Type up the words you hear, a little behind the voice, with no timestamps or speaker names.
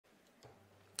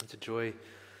It's a joy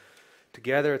to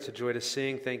gather. It's a joy to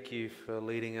sing. Thank you for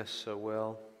leading us so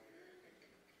well.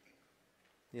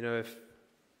 You know, if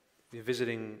you're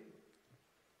visiting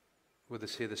with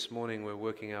us here this morning, we're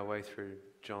working our way through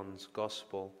John's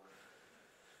Gospel.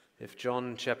 If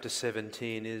John chapter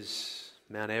 17 is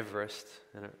Mount Everest,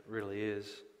 and it really is,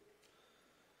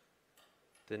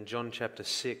 then John chapter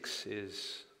 6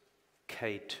 is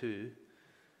K2.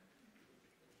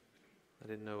 I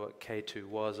didn't know what K2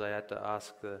 was. I had to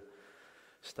ask the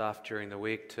staff during the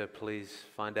week to please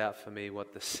find out for me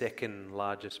what the second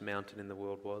largest mountain in the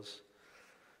world was.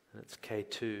 And it's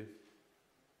K2.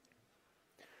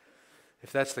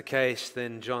 If that's the case,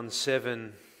 then John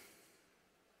 7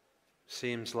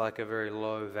 seems like a very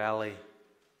low valley.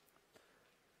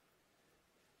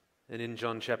 And in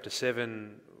John chapter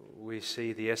 7, we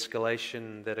see the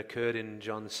escalation that occurred in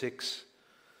John 6.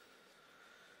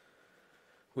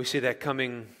 We see that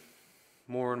coming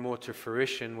more and more to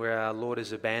fruition, where our Lord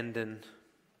is abandoned.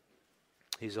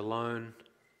 He's alone.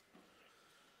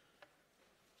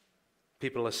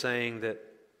 People are saying that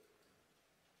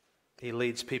He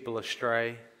leads people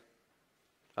astray.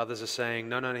 Others are saying,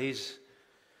 no, he's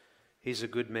a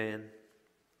good man.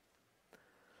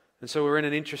 And so we're in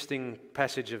an interesting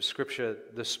passage of Scripture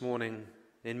this morning.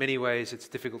 In many ways, it's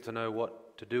difficult to know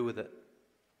what to do with it.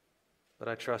 But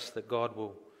I trust that God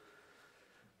will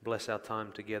bless our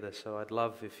time together. So I'd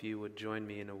love if you would join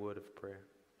me in a word of prayer.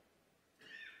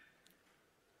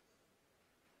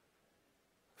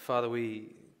 Father,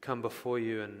 we come before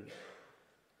you and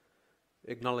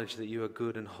acknowledge that you are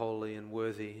good and holy and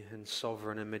worthy and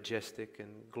sovereign and majestic and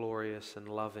glorious and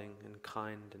loving and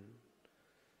kind and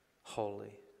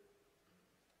holy.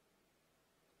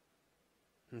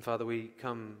 And Father, we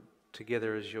come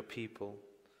together as your people,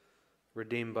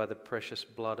 redeemed by the precious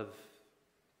blood of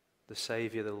the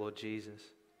Savior, the Lord Jesus.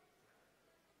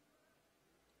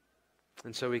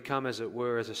 And so we come, as it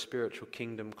were, as a spiritual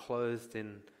kingdom, clothed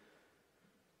in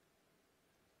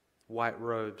white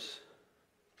robes,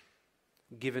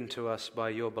 given to us by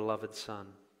your beloved Son.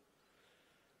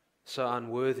 So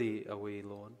unworthy are we,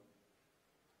 Lord,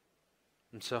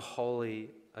 and so holy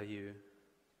are you.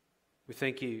 We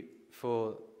thank you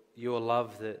for your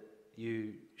love that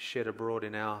you shed abroad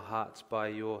in our hearts by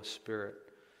your Spirit,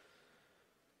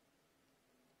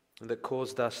 and that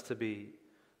caused us to be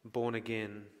born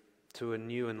again to a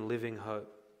new and living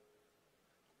hope,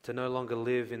 to no longer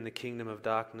live in the kingdom of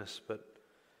darkness, but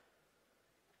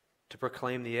to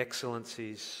proclaim the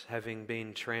excellencies having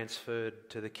been transferred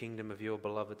to the kingdom of your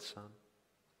beloved Son.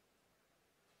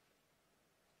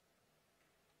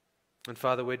 And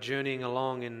Father, we're journeying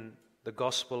along in the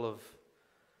gospel of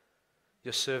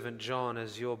your servant John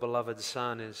as your beloved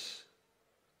Son is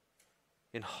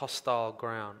in hostile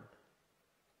ground.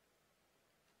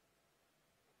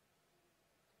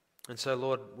 And so,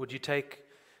 Lord, would you take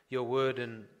your word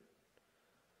and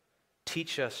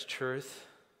teach us truth,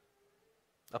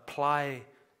 apply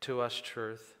to us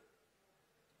truth,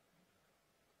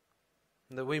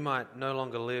 that we might no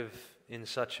longer live in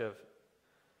such a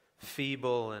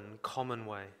feeble and common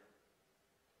way.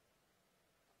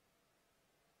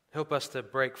 Help us to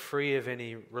break free of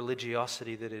any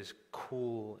religiosity that is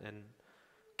cool and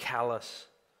callous.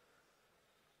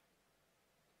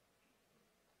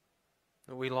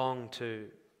 We long to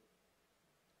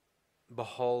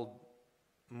behold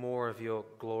more of your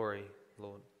glory,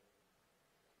 Lord.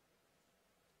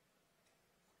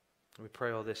 We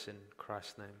pray all this in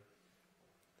Christ's name.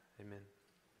 Amen.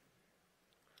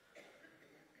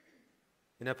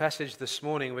 In our passage this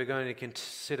morning, we're going to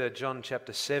consider John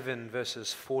chapter 7,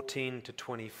 verses 14 to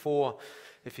 24.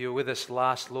 If you were with us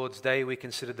last Lord's Day, we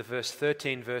considered the verse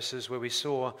 13 verses where we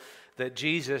saw that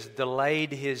Jesus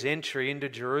delayed his entry into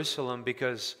Jerusalem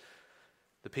because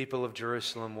the people of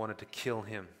Jerusalem wanted to kill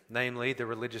him. Namely, the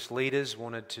religious leaders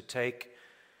wanted to take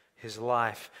his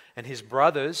life. And his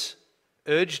brothers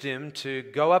urged him to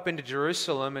go up into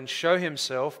Jerusalem and show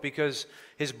himself, because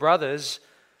his brothers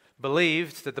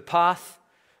believed that the path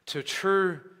to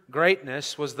true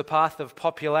greatness was the path of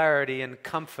popularity and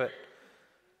comfort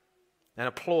and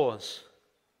applause.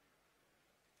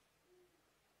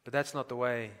 But that's not the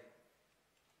way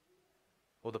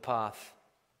or the path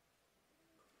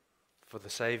for the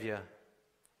Savior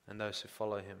and those who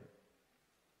follow him.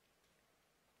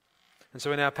 And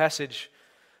so in our passage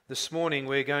this morning,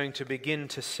 we're going to begin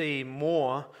to see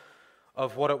more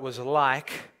of what it was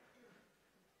like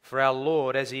for our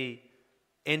Lord as he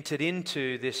entered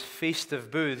into this Feast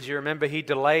of Booths. You remember he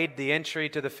delayed the entry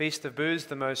to the Feast of Booths,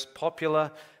 the most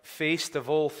popular feast of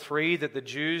all three that the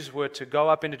Jews were to go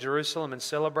up into Jerusalem and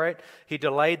celebrate. He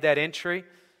delayed that entry.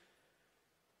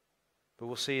 But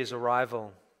we'll see his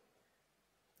arrival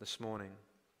this morning.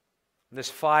 And there's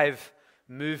 5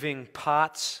 moving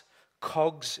parts,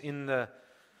 cogs in the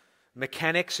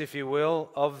mechanics, if you will,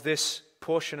 of this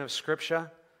portion of Scripture.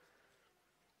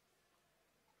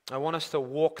 I want us to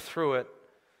walk through it,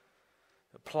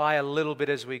 apply a little bit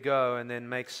as we go, and then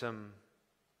make some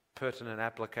pertinent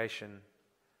application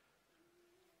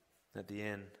at the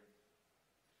end.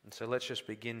 And so let's just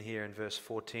begin here in verse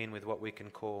 14 with what we can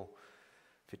call,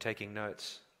 if you're taking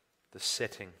notes, the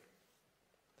setting.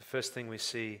 The first thing we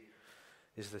see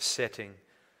is the setting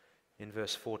in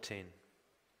verse 14.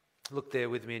 Look there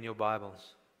with me in your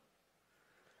Bibles.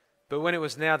 But when it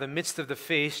was now the midst of the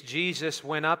feast, Jesus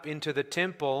went up into the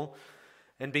temple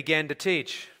and began to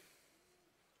teach.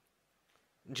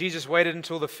 Jesus waited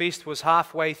until the feast was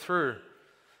halfway through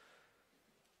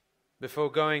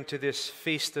before going to this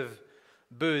feast of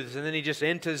booths, and then he just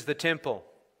enters the temple.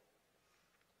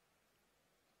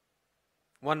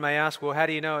 One may ask, well, how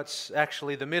do you know it's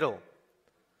actually the middle?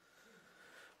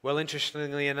 Well,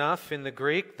 interestingly enough, in the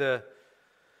Greek, the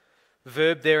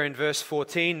verb there in verse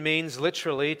 14 means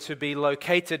literally to be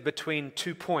located between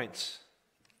 2 points,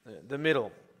 the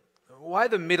middle. Why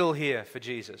the middle here for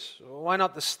Jesus? Why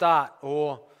not the start,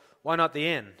 or why not the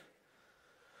end?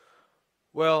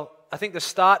 Well, I think the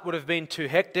start would have been too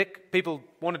hectic. People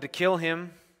wanted to kill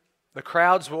him. The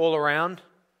crowds were all around.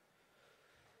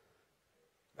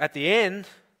 At the end,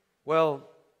 well,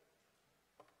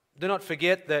 do not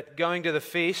forget that going to the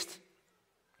feast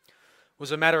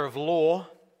was a matter of law.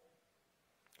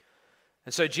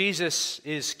 And so Jesus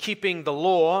is keeping the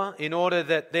law in order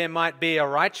that there might be a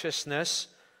righteousness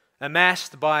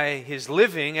amassed by his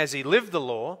living as he lived the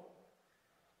law,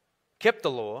 kept the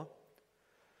law,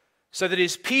 so that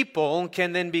his people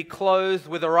can then be clothed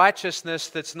with a righteousness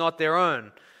that's not their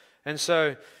own. And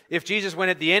so if Jesus went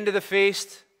at the end of the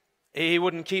feast, he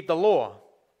wouldn't keep the law.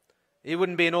 He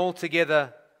wouldn't be an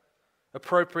altogether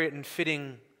appropriate and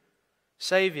fitting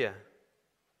Savior.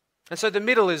 And so the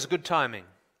middle is good timing.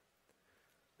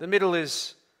 The middle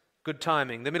is good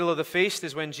timing. The middle of the feast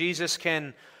is when Jesus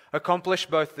can accomplish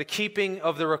both the keeping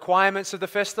of the requirements of the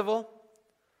festival.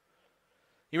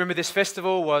 You remember this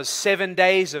festival was 7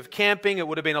 days of camping. It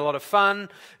would have been a lot of fun.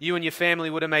 You and your family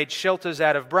would have made shelters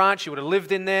out of branch. You would have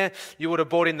lived in there. You would have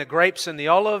brought in the grapes and the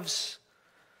olives.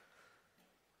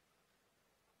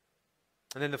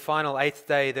 And then the final 8th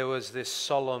day, there was this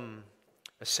solemn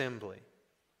assembly.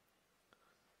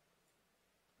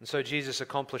 And so Jesus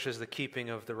accomplishes the keeping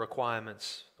of the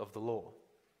requirements of the law.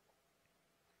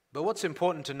 But what's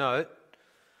important to note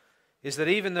is that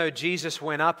even though Jesus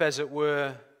went up, as it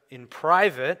were, in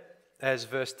private, as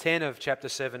verse 10 of chapter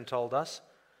 7 told us,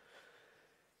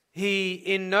 he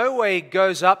in no way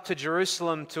goes up to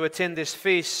Jerusalem to attend this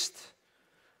feast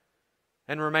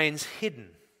and remains hidden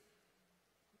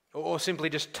or simply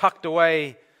just tucked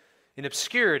away in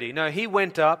obscurity. No, he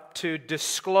went up to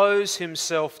disclose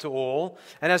himself to all,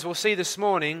 and as we'll see this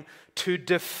morning, to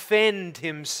defend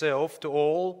himself to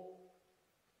all.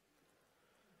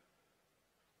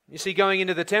 You see, going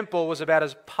into the temple was about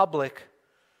as public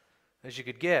as you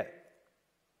could get.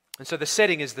 And so the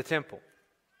setting is the temple.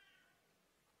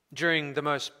 During the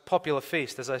most popular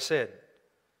feast, as I said,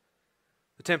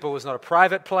 the temple was not a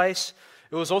private place.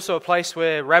 It was also a place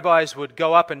where rabbis would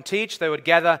go up and teach. They would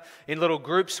gather in little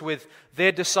groups with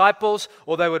their disciples,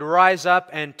 or they would rise up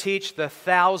and teach the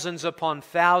thousands upon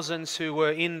thousands who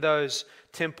were in those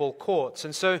temple courts.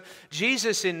 And so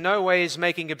Jesus in no way is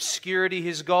making obscurity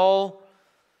his goal.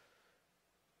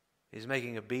 He's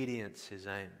making obedience his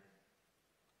aim.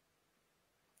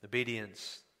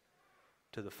 Obedience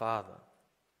to the Father.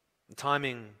 The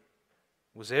timing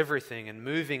was everything, and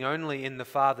moving only in the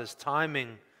Father's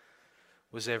timing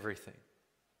was everything.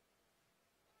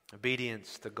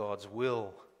 Obedience to God's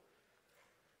will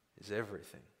is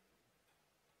everything.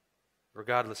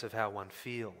 Regardless of how one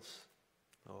feels,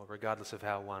 or regardless of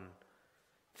how one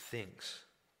thinks.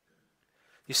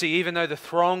 You see, even though the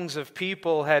throngs of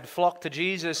people had flocked to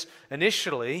Jesus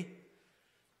initially,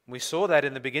 we saw that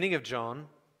in the beginning of John,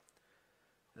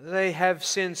 they have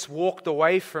since walked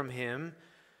away from him,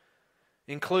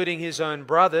 including his own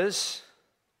brothers,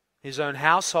 his own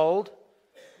household,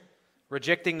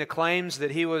 rejecting the claims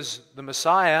that he was the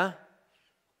Messiah.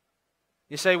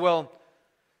 You say, well,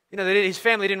 his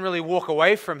family didn't really walk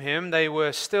away from him. They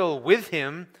were still with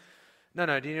him.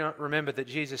 No, do you not remember that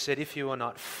Jesus said, if you are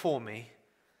not for me,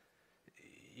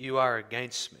 you are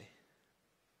against me?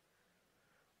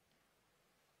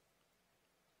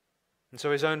 And so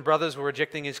his own brothers were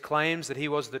rejecting his claims that he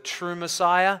was the true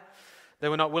Messiah. They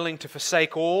were not willing to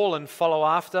forsake all and follow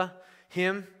after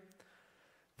him.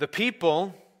 The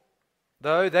people,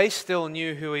 though, they still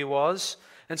knew who he was.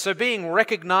 And so being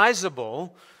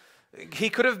recognizable, he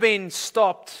could have been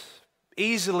stopped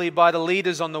easily by the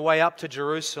leaders on the way up to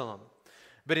Jerusalem.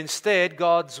 But instead,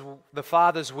 the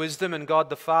Father's wisdom and God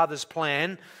the Father's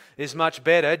plan is much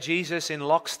better. Jesus, in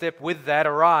lockstep with that,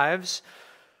 arrives,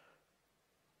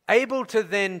 able to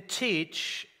then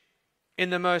teach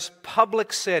in the most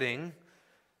public setting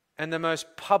and the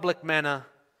most public manner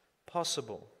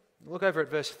possible. Look over at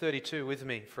verse 32 with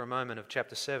me for a moment of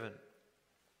chapter 7.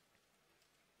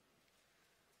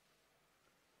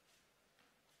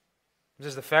 It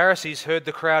says, the Pharisees heard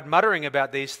the crowd muttering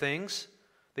about these things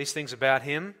about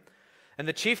him, and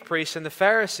the chief priests and the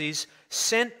Pharisees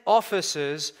sent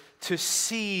officers to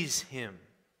seize him.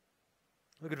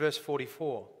 Look at verse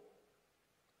 44.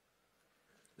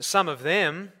 Some of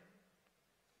them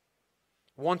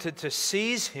wanted to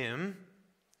seize him,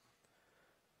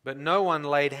 but no one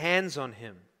laid hands on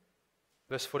him.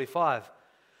 Verse 45.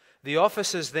 The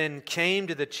officers then came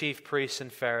to the chief priests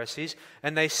and Pharisees,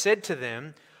 and they said to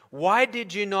them, why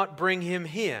did you not bring him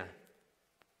here?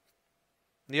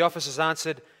 The officers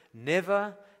answered,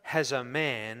 never has a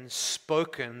man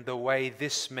spoken the way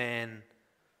this man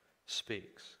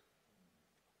speaks.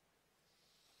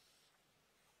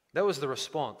 That was the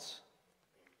response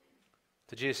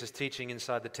to Jesus' teaching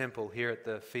inside the temple here at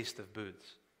the Feast of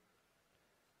Booths.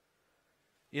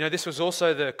 You know, this was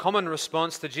also the common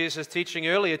response to Jesus' teaching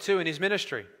earlier too in his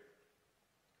ministry.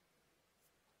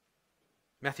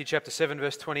 Matthew chapter 7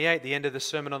 verse 28, the end of the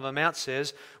Sermon on the Mount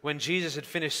says, when Jesus had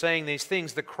finished saying these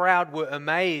things, the crowd were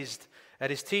amazed at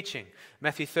his teaching.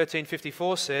 Matthew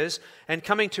 13:54 says, and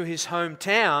coming to his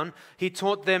hometown, he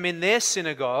taught them in their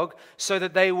synagogue so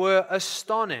that they were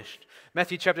astonished.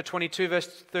 Matthew chapter 22 verse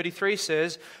 33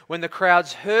 says, when the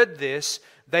crowds heard this,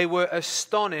 they were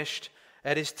astonished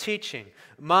at his teaching.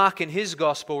 Mark in his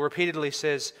gospel repeatedly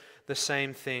says the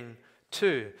same thing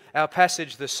too. Our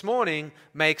passage this morning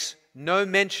makes no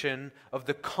mention of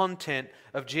the content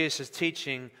of Jesus'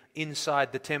 teaching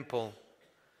inside the temple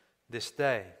this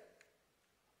day.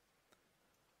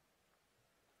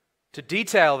 To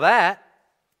detail that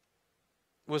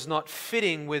was not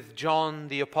fitting with John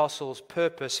the Apostle's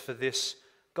purpose for this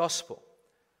gospel.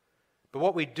 But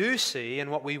what we do see and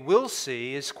what we will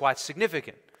see is quite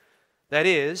significant. That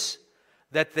is,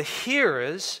 that the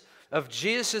hearers of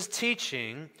Jesus'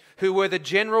 teaching, who were the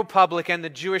general public and the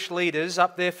Jewish leaders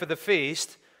up there for the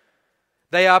feast,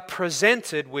 they are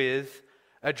presented with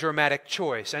a dramatic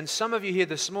choice. And some of you here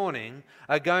this morning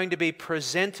are going to be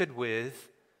presented with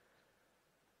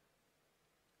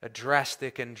a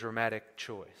drastic and dramatic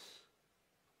choice.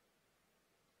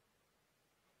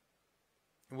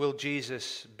 Will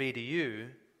Jesus be to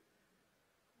you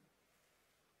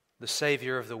the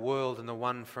Savior of the world and the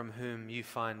one from whom you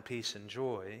find peace and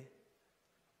joy?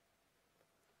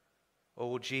 Or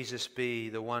will Jesus be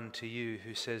the one to you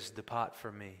who says, depart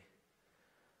from me,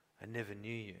 I never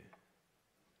knew you,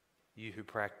 you who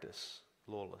practice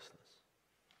lawlessness?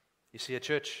 You see, a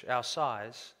church our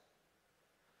size,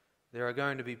 there are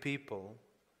going to be people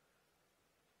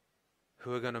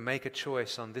who are going to make a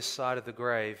choice on this side of the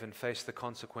grave and face the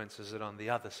consequences that on the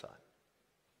other side.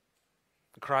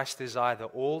 Christ is either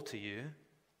all to you,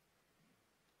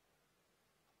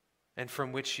 and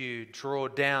from which you draw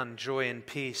down joy and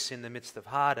peace in the midst of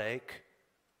heartache,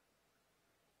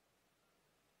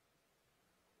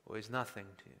 or he's nothing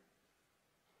to you.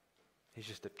 He's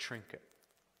just a trinket.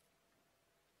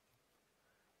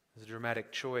 There's a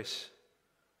dramatic choice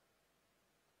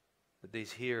that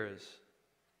these hearers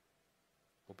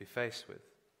will be faced with.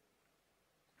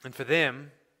 And for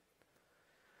them,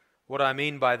 what I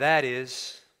mean by that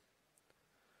is,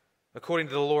 according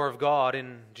to the law of God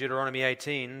in Deuteronomy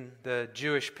 18, the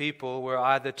Jewish people were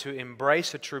either to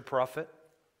embrace a true prophet.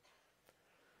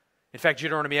 In fact,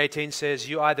 Deuteronomy 18 says,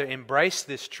 you either embrace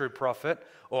this true prophet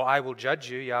or I will judge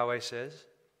you, Yahweh says.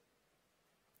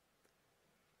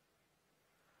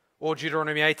 Or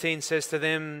Deuteronomy 18 says to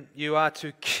them, you are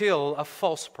to kill a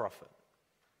false prophet.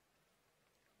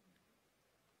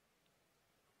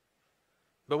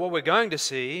 But what we're going to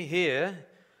see here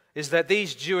is that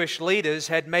these Jewish leaders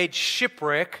had made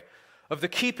shipwreck of the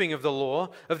keeping of the law,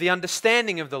 of the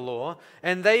understanding of the law,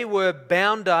 and they were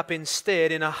bound up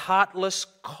instead in a heartless,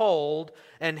 cold,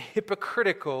 and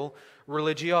hypocritical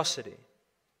religiosity.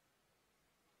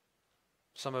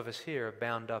 Some of us here are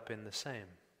bound up in the same.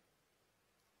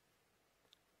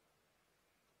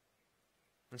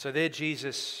 And so there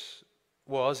Jesus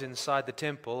was inside the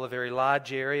temple, a very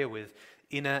large area with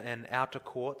inner and outer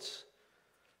courts,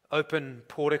 open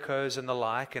porticos and the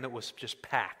like, and it was just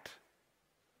packed.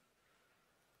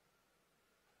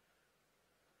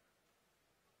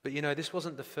 But this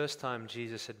wasn't the first time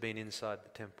Jesus had been inside the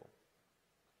temple.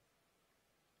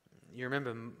 You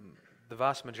remember, the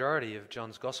vast majority of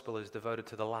John's Gospel is devoted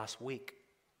to the last week,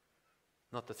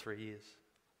 not the 3 years.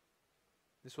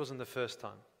 This wasn't the first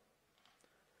time.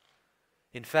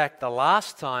 In fact, the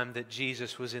last time that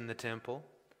Jesus was in the temple,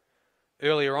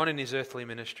 earlier on in his earthly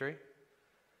ministry,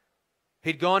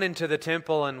 he'd gone into the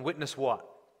temple and witnessed what?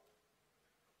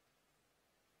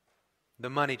 The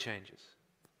money changers.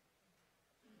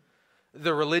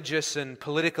 The religious and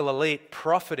political elite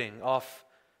profiting off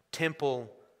temple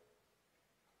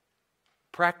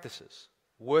practices,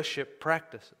 worship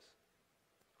practices.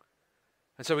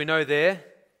 And so we know there,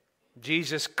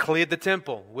 Jesus cleared the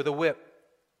temple with a whip.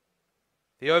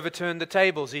 He overturned the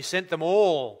tables. He sent them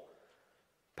all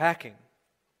packing.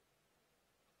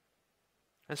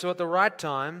 And so at the right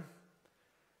time,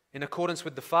 in accordance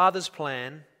with the Father's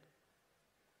plan,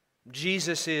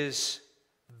 Jesus is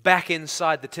back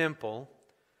inside the temple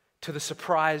to the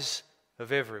surprise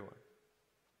of everyone.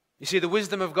 You see the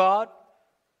wisdom of God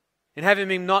in having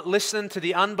him not listen to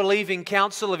the unbelieving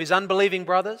counsel of his unbelieving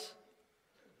brothers,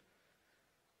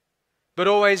 but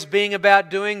always being about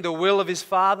doing the will of his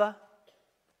Father,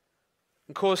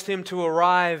 and caused him to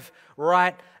arrive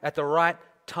right at the right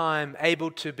time,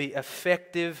 able to be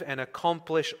effective and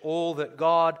accomplish all that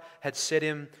God had set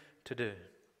him to do.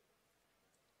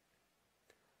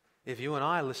 If you and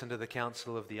I listen to the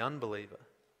counsel of the unbeliever,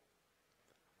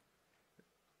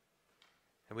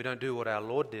 and we don't do what our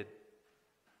Lord did,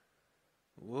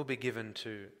 we'll be given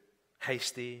to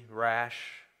hasty, rash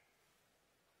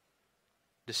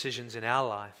decisions in our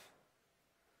life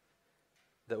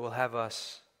that will have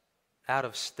us out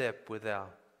of step with our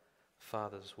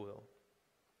Father's will.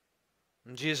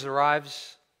 And Jesus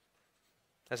arrives,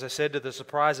 as I said, to the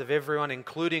surprise of everyone,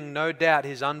 including no doubt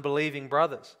his unbelieving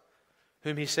brothers,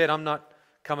 whom he said, I'm not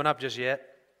coming up just yet.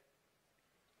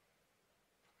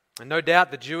 And no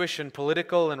doubt the Jewish and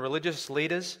political and religious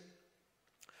leaders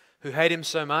who hate him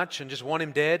so much and just want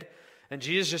him dead. And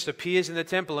Jesus just appears in the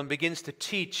temple and begins to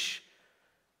teach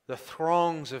the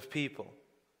throngs of people.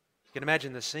 You can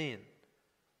imagine the scene.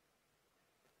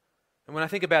 And when I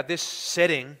think about this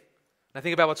setting, and I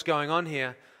think about what's going on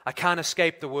here, I can't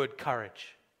escape the word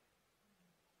courage.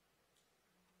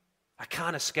 I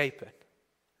can't escape it.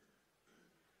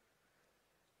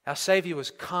 Our Savior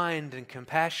was kind and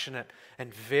compassionate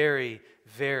and very,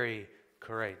 very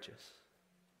courageous.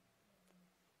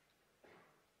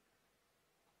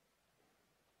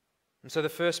 And so the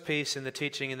first piece in the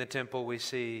teaching in the temple we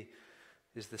see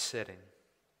is the setting.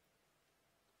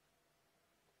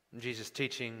 Jesus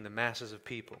teaching the masses of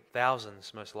people,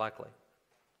 thousands most likely.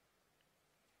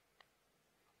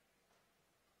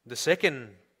 The second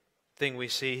thing we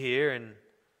see here in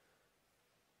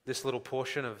this little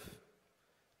portion of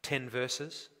 10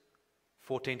 verses,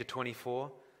 14 to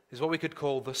 24, is what we could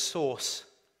call the source.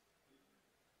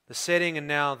 The setting and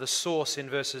now the source in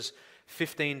verses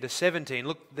 15 to 17.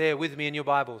 Look there with me in your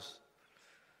Bibles.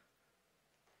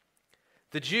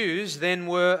 The Jews then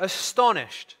were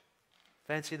astonished.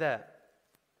 Fancy that.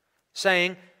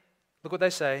 Saying, look what they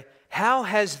say, how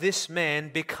has this man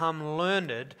become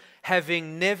learned,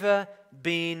 having never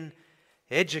been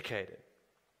educated?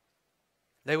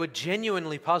 They were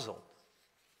genuinely puzzled.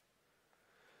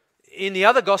 In the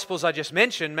other Gospels I just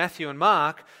mentioned, Matthew and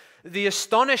Mark, the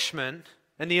astonishment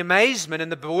and the amazement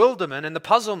and the bewilderment and the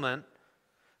puzzlement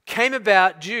came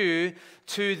about due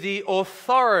to the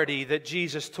authority that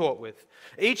Jesus taught with.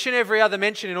 Each and every other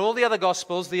mention in all the other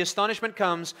Gospels, the astonishment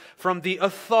comes from the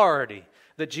authority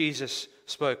that Jesus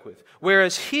spoke with.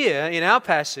 Whereas here, in our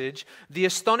passage, the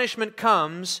astonishment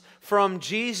comes from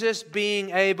Jesus being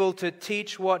able to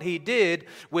teach what he did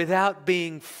without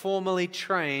being formally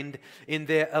trained in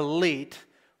their elite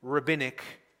rabbinic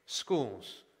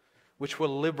schools, which were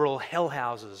liberal hell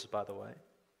houses, by the way.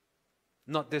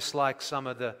 Not dislike some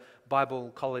of the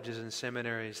Bible colleges and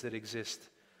seminaries that exist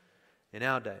in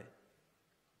our day.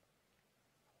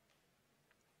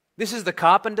 This is the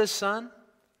carpenter's son.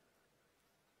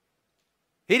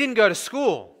 He didn't go to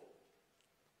school.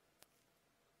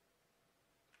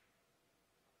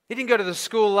 He didn't go to the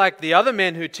school like the other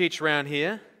men who teach around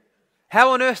here.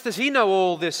 How on earth does he know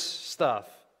all this stuff?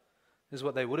 Is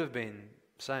what they would have been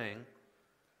saying.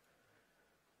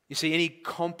 You see, any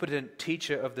competent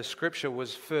teacher of the Scripture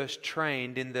was first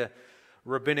trained in the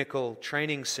rabbinical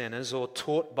training centers or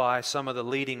taught by some of the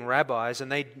leading rabbis, and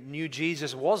they knew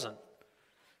Jesus wasn't.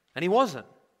 And he wasn't.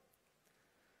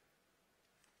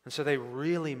 And so they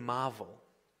really marvel.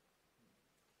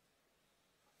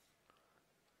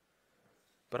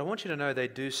 But I want you to know they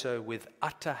do so with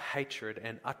utter hatred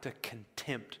and utter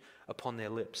contempt upon their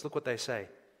lips. Look what they say.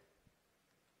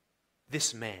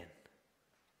 this man.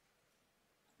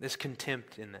 There's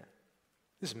contempt in that.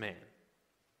 This man.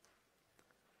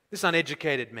 This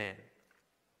uneducated man.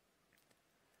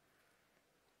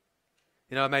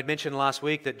 You know, I made mention last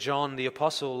week that John the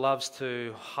Apostle loves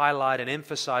to highlight and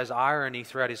emphasize irony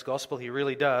throughout his gospel. He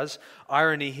really does.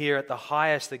 Irony here at the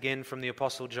highest again from the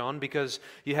Apostle John, because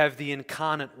you have the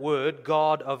incarnate Word,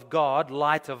 God of God,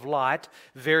 light of light,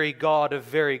 very God of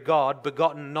very God,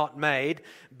 begotten not made,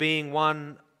 being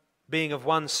of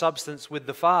one substance with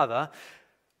the Father,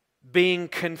 being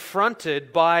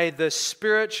confronted by the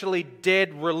spiritually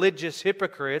dead religious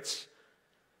hypocrites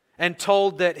and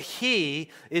told that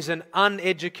he is an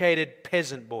uneducated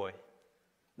peasant boy.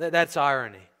 That's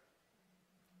irony.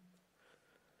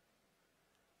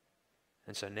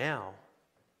 And so now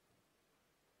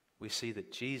we see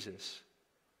that Jesus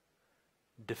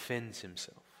defends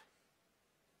himself.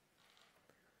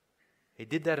 He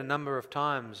did that a number of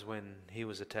times when he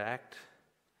was attacked.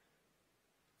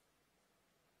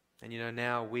 And you know,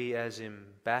 now we as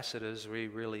ambassadors, we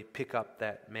really pick up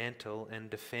that mantle and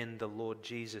defend the Lord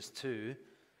Jesus too,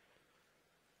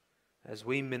 as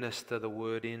we minister the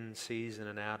word in season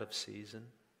and out of season.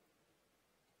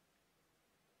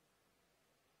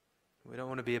 We don't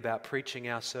want to be about preaching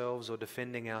ourselves or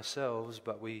defending ourselves,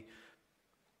 but we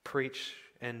preach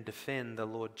and defend the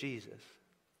Lord Jesus.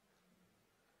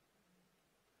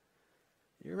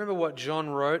 You remember what John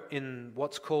wrote in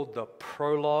what's called the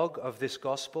prologue of this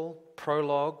gospel?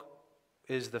 Prologue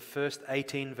is the first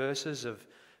 18 verses of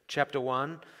chapter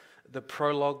 1. The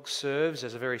prologue serves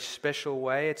as a very special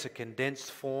way. It's a condensed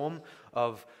form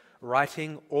of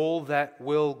writing all that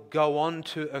will go on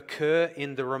to occur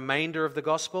in the remainder of the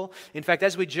gospel. In fact,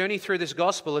 as we journey through this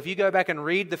gospel, if you go back and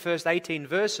read the first 18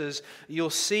 verses,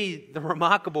 you'll see the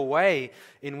remarkable way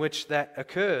in which that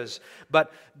occurs.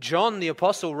 But John the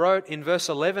Apostle wrote in verse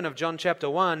 11 of John chapter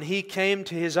 1, he came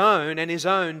to his own, and his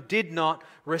own did not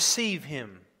receive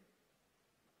him.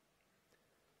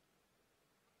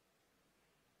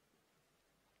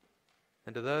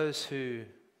 And to those who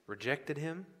rejected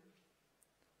him,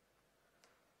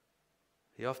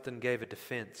 he often gave a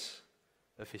defense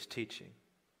of his teaching.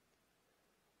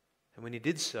 And when he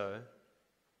did so,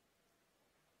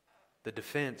 the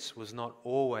defense was not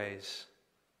always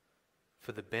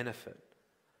for the benefit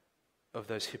of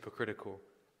those hypocritical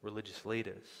religious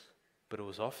leaders, but it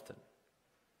was often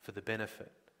for the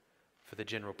benefit for the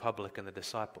general public and the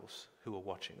disciples who were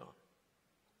watching on.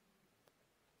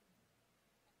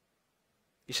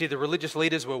 You see, the religious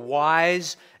leaders were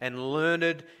wise and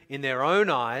learned in their own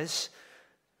eyes,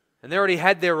 and they already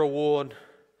had their reward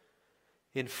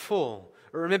in full.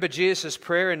 Remember Jesus'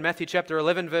 prayer in Matthew chapter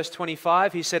 11, verse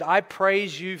 25? He said, I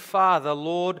praise you, Father,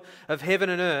 Lord of heaven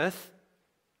and earth,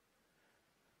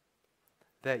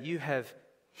 that you have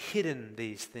hidden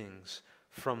these things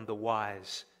from the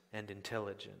wise and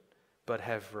intelligent, but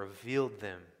have revealed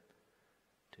them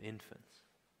to infants.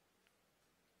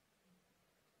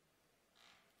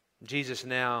 Jesus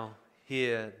now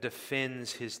here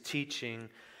defends his teaching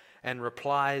and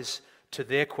replies to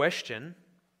their question.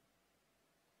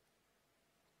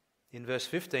 In verse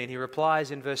 15, he replies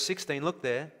in verse 16, look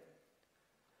there.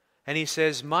 And he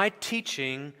says, my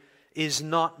teaching is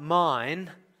not mine,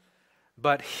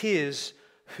 but his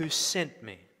who sent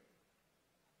me.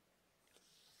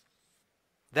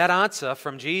 That answer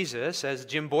from Jesus, as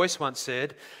Jim Boyce once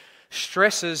said,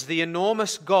 stresses the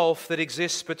enormous gulf that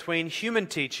exists between human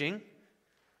teaching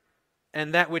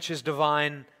and that which is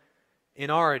divine in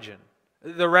origin.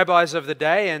 The rabbis of the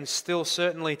day, and still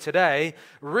certainly today,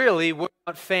 really were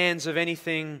not fans of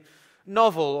anything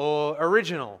novel or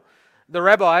original. The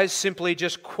rabbis simply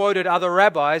just quoted other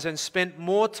rabbis and spent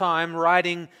more time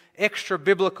writing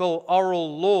extra-biblical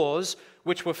oral laws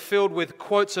which were filled with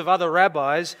quotes of other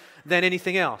rabbis than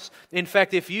anything else. In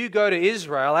fact, if you go to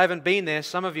Israel, I haven't been there,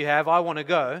 some of you have, I want to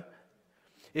go.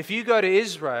 If you go to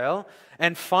Israel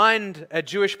and find a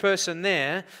Jewish person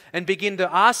there and begin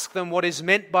to ask them what is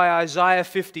meant by Isaiah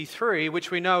 53, which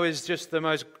we know is just the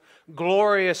most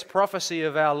glorious prophecy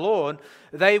of our Lord,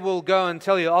 they will go and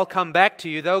tell you, I'll come back to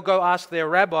you. They'll go ask their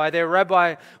rabbi. Their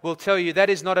rabbi will tell you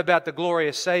that is not about the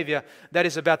glorious Savior, that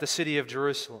is about the city of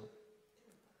Jerusalem.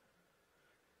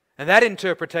 And that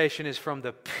interpretation is from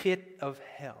the pit of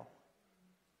hell.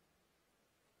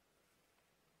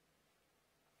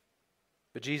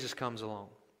 But Jesus comes along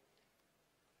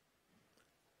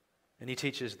and he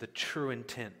teaches the true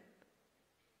intent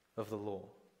of the law,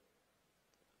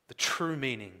 the true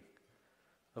meaning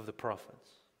of the prophets.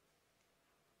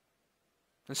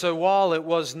 And so while it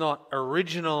was not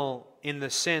original in the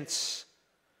sense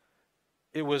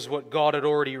it was what God had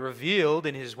already revealed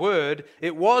in His Word,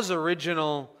 it was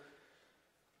original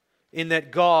in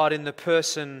that God, in the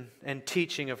person and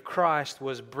teaching of Christ,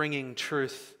 was bringing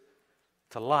truth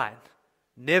to light.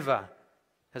 Never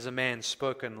has a man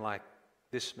spoken like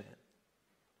this man.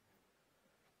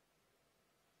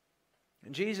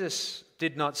 And Jesus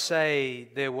did not say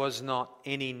there was not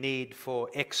any need for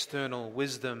external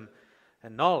wisdom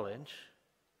and knowledge.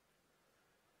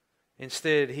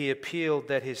 Instead, he appealed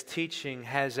that his teaching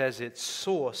has as its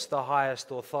source the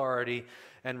highest authority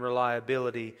and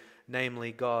reliability,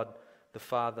 namely God the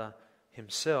Father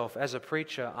himself. As a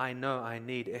preacher, I know I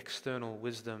need external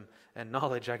wisdom and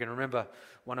knowledge. I can remember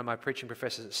one of my preaching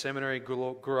professors at seminary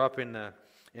grew up in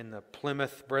the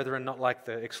Plymouth Brethren, not like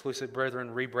the exclusive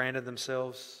Brethren rebranded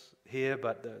themselves here,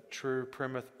 but the true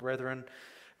Plymouth Brethren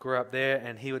grew up there,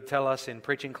 and he would tell us in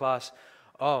preaching class,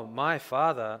 oh, my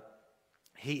father,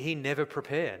 he never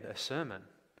prepared a sermon.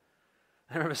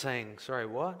 I remember saying, sorry,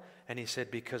 what? And he said,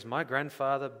 because my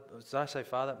grandfather, did I say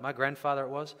father? My grandfather it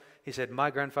was. He said, my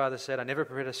grandfather said, I never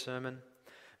prepared a sermon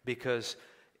because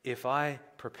if I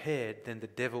prepared, then the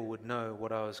devil would know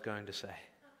what I was going to say.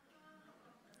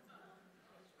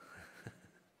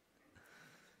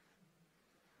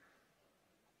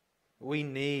 We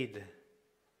need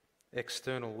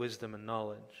external wisdom and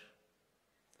knowledge.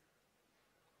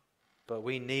 But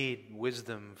we need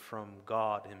wisdom from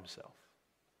God himself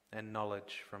and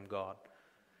knowledge from God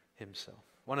himself.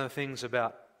 One of the things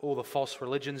about all the false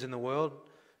religions in the world,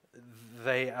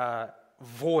 they are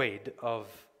void of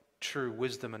true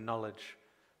wisdom and knowledge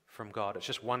from God. It's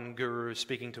just one guru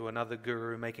speaking to another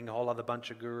guru, making a whole other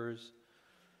bunch of gurus.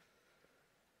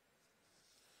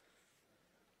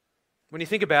 When you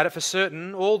think about it, for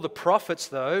certain, all the prophets,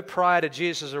 though, prior to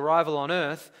Jesus' arrival on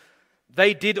earth,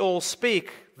 they did all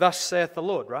speak, thus saith the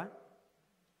Lord, right?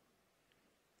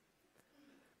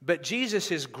 But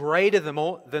Jesus is greater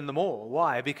than them all.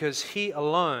 Why? Because he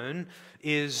alone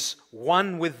is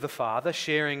one with the Father,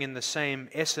 sharing in the same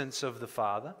essence of the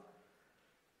Father.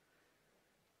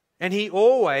 And he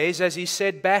always, as he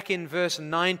said back in verse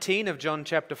 19 of John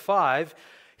chapter 5,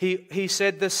 he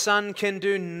said the Son can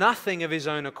do nothing of his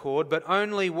own accord, but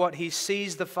only what he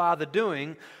sees the Father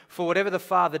doing. For whatever the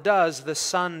Father does, the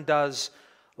Son does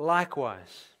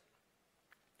likewise.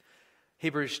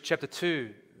 Hebrews chapter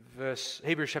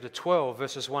 12,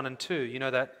 verses 1 and 2. You know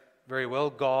that very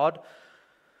well. God,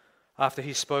 after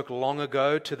he spoke long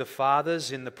ago to the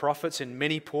fathers in the prophets in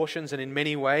many portions and in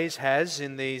many ways, has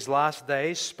in these last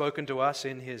days spoken to us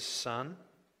in his Son.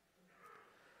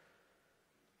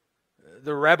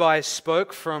 The rabbis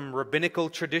spoke from rabbinical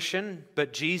tradition,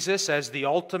 but Jesus, as the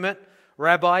ultimate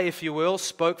rabbi, if you will,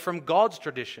 spoke from God's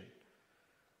tradition.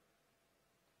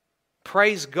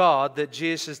 Praise God that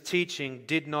Jesus' teaching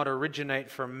did not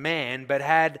originate from man, but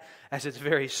had as its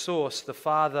very source the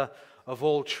Father of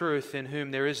all truth, in whom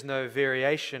there is no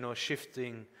variation or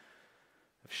shifting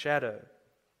of shadow.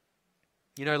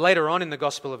 You know, later on in the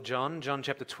Gospel of John, John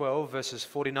chapter 12, verses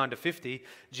 49 to 50,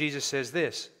 Jesus says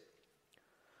this,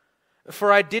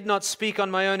 "For I did not speak on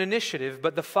my own initiative,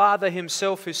 but the Father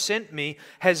himself who sent me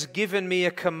has given me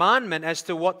a commandment as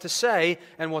to what to say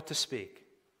and what to speak.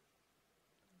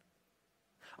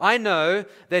 I know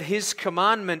that his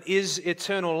commandment is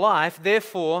eternal life.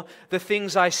 Therefore, the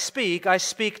things I speak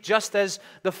just as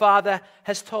the Father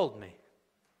has told me."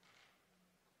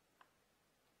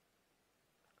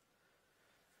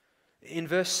 In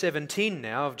verse 17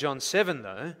 now of John 7,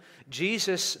 though,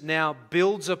 Jesus now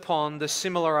builds upon the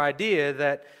similar idea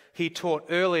that he taught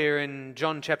earlier in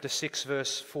John chapter 6,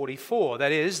 verse 44.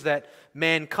 That is, that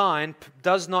mankind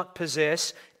does not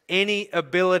possess any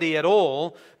ability at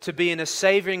all to be in a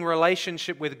saving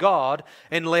relationship with God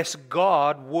unless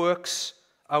God works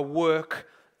a work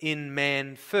in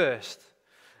man first.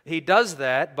 He does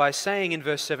that by saying in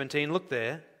verse 17, look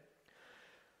there,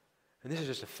 and this is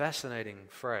just a fascinating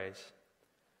phrase,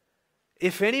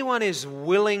 "If anyone is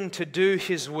willing to do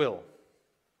his will,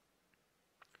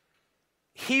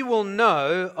 he will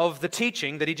know of the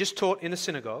teaching that he just taught in the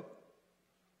synagogue,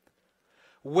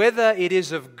 whether it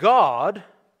is of God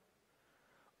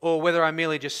or whether I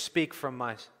merely just speak from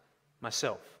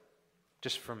myself,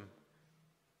 just from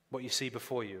what you see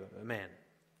before you, a man."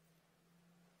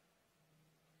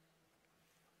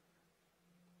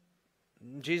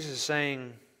 Jesus is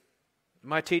saying,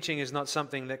 my teaching is not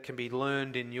something that can be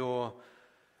learned in your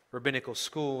rabbinical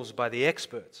schools by the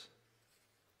experts.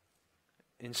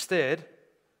 Instead,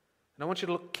 and I want you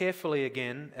to look carefully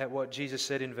again at what Jesus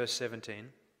said in verse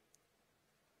 17.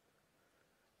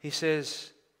 He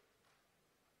says,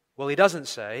 well, he doesn't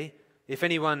say, if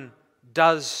anyone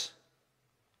does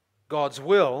God's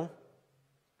will,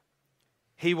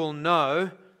 he will know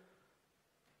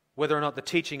whether or not the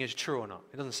teaching is true or not.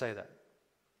 He doesn't say that.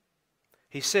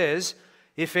 He says,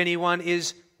 if anyone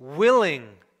is willing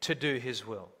to do His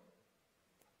will.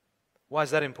 Why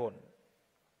is that important?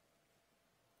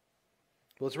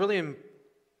 Well, it's really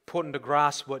important to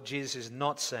grasp what Jesus is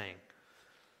not saying.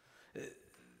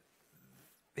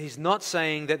 He's not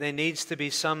saying that there needs to be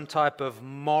some type of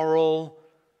moral,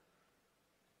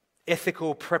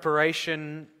 ethical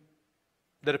preparation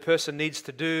that a person needs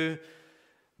to do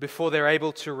before they're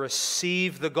able to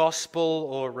receive the gospel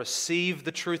or receive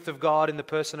the truth of God in the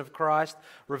person of Christ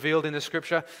revealed in the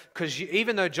Scripture. Because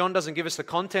even though John doesn't give us the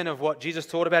content of what Jesus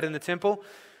taught about in the temple,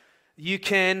 you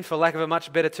can, for lack of a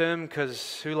much better term,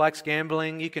 because who likes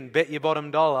gambling, you can bet your bottom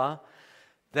dollar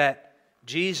that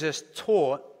Jesus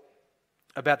taught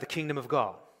about the kingdom of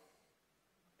God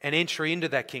and entry into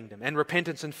that kingdom and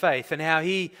repentance and faith and how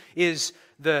He is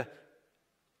the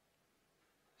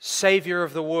Savior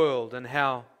of the world and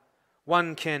how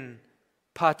one can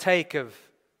partake of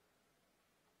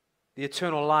the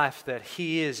eternal life that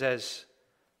He is as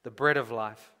the bread of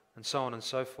life, and so on and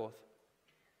so forth.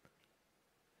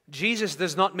 Jesus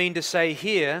does not mean to say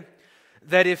here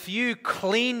that if you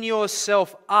clean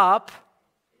yourself up,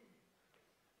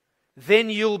 then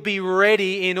you'll be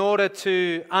ready in order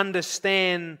to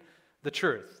understand the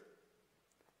truth.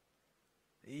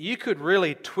 You could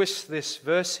really twist this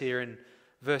verse here in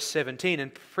verse 17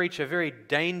 and preach a very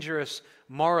dangerous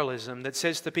moralism that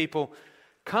says to people,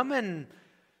 come and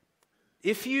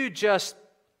if you just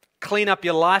clean up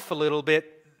your life a little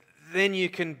bit, then you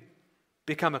can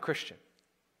become a Christian.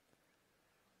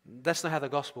 That's not how the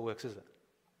gospel works, is it?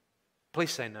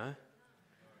 Please say no.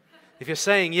 If you're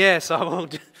saying yes, I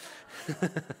won't.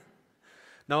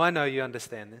 No, I know you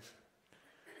understand this.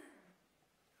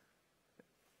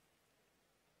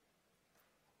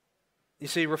 You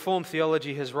see, Reformed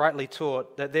theology has rightly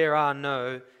taught that there are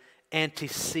no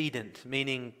antecedent,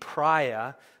 meaning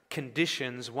prior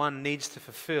conditions one needs to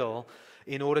fulfill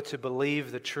in order to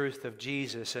believe the truth of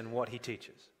Jesus and what He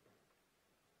teaches.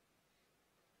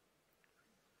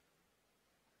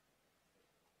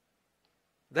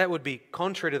 That would be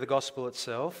contrary to the gospel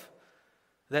itself,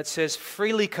 that says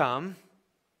freely come,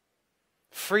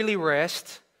 freely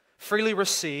rest, freely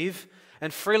receive,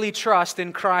 and freely trust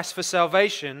in Christ for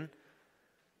salvation,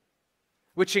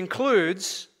 which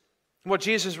includes what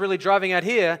Jesus is really driving at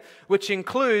here, which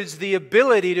includes the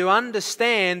ability to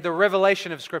understand the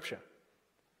revelation of Scripture,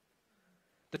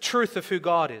 the truth of who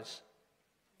God is.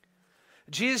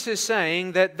 Jesus is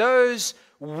saying that those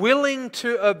willing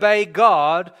to obey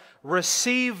God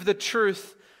receive the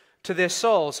truth to their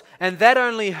souls. And that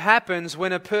only happens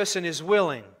when a person is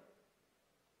willing.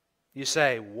 You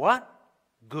say, what?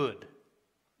 Good.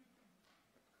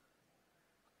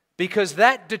 Because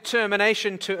that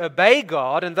determination to obey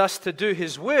God and thus to do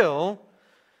His will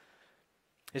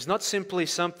is not simply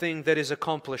something that is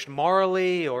accomplished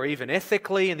morally or even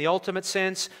ethically in the ultimate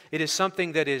sense. It is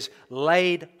something that is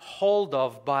laid hold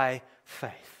of by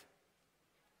faith.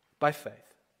 By faith.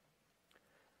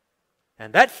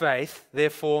 And that faith,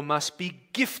 therefore, must be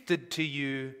gifted to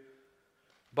you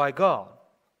by God.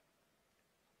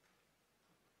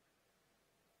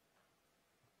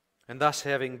 And thus,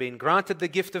 having been granted the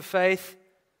gift of faith,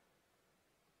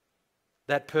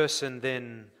 that person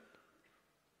then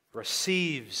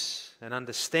receives and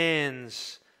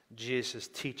understands Jesus'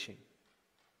 teaching.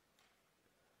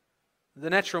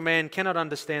 The natural man cannot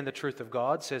understand the truth of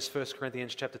God, says 1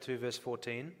 Corinthians chapter 2, verse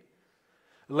 14.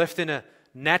 Left in a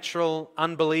natural,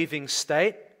 unbelieving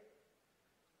state,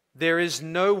 there is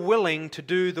no willing to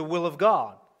do the will of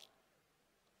God.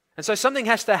 And so something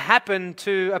has to happen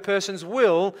to a person's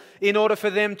will in order for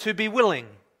them to be willing.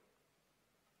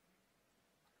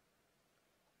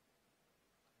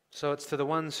 So it's to the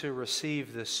ones who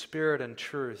receive the Spirit and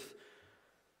truth,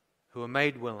 who are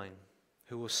made willing,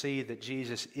 who will see that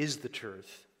Jesus is the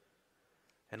truth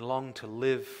and long to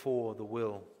live for the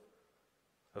will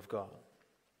of God.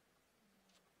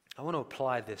 I want to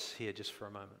apply this here just for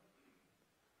a moment.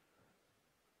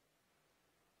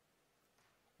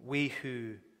 We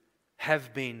who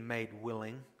have been made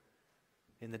willing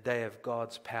in the day of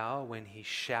God's power when He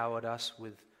showered us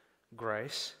with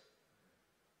grace,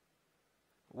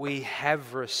 we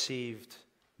have received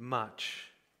much,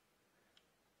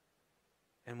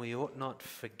 and we ought not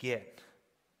forget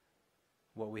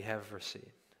what we have received.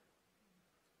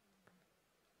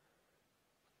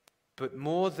 But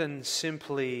more than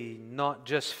simply not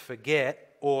just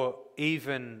forget, or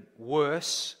even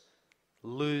worse,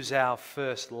 lose our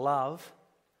first love,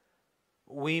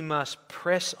 we must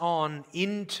press on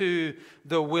into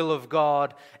the will of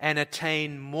God and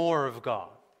attain more of God.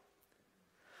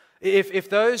 If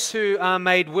those who are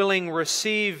made willing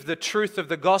receive the truth of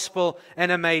the gospel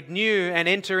and are made new and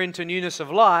enter into newness of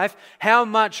life, how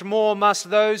much more must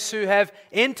those who have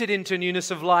entered into newness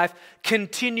of life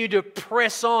continue to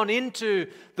press on into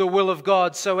the will of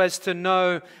God so as to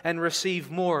know and receive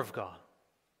more of God?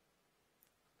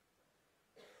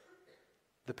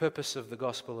 The purpose of the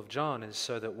Gospel of John is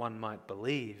so that one might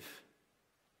believe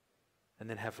and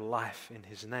then have life in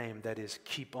His name. That is,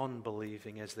 keep on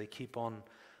believing as they keep on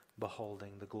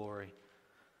beholding the glory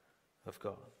of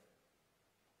God.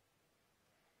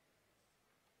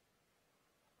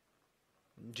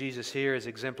 Jesus here is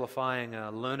exemplifying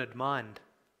a learned mind.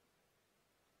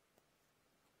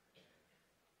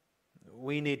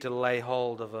 We need to lay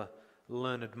hold of a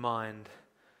learned mind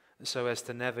so as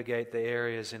to navigate the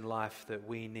areas in life that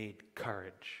we need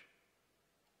courage.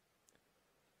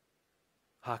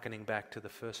 Hearkening back to the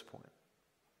first point.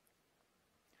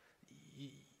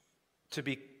 To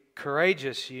be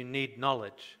courageous, you need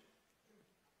knowledge.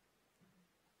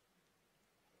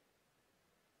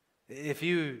 If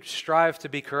you strive to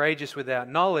be courageous without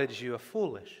knowledge, you are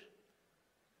foolish.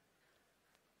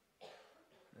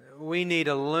 We need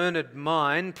a learned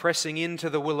mind pressing into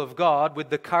the will of God with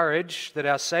the courage that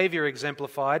our Savior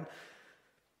exemplified,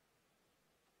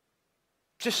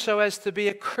 just so as to be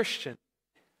a Christian,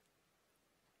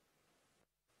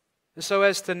 so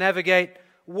as to navigate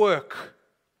work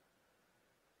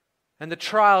and the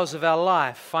trials of our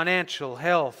life, financial,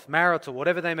 health, marital,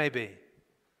 whatever they may be.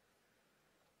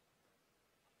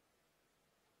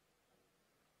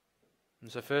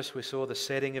 And so first we saw the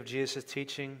setting of Jesus'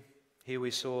 teaching. Here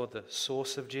we saw the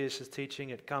source of Jesus'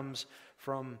 teaching. It comes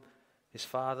from His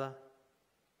Father.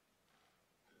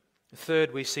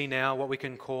 Third, we see now what we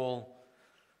can call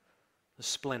the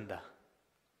splendor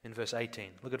in verse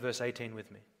 18. Look at verse 18 with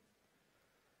me.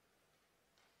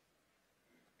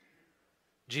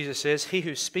 Jesus says, "He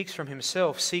who speaks from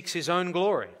himself seeks his own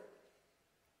glory.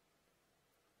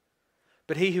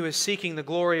 But he who is seeking the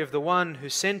glory of the one who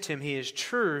sent him, he is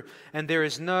true, and there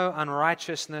is no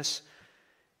unrighteousness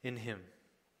in him."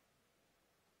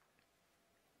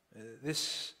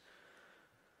 This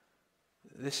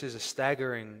is a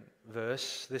staggering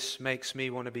verse. This makes me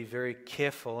want to be very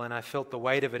careful, and I felt the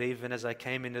weight of it even as I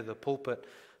came into the pulpit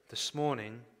this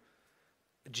morning.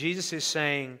 Jesus is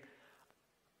saying,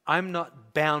 I'm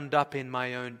not bound up in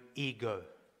my own ego.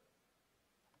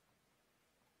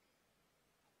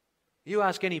 You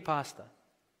ask any pastor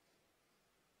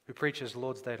who preaches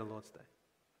Lord's Day to Lord's Day.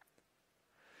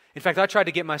 In fact, I try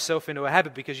to get myself into a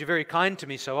habit because you're very kind to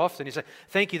me so often. You say,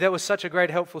 "Thank you, that was such a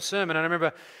great, helpful sermon." And I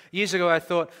remember years ago I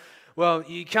thought, well,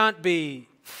 you can't be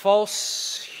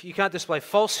false, you can't display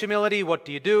false humility. What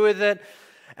do you do with it?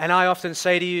 And I often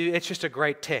say to you, it's just a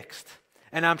great text.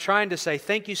 And I'm trying to say,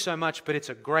 thank you so much, but it's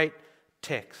a great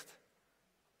text.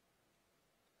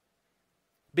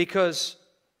 Because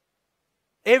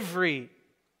every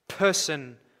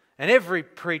person and every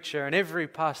preacher and every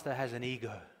pastor has an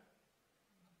ego.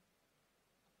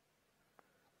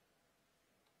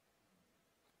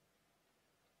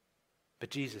 But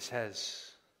Jesus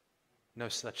has no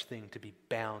such thing to be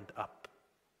bound up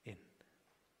in.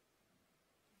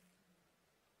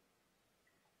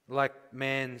 Like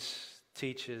man's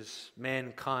teaches,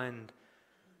 mankind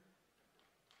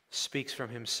speaks from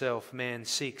himself, man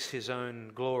seeks his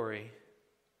own glory.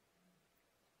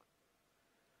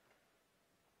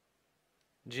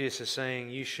 Jesus is saying,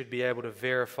 you should be able to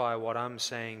verify what I'm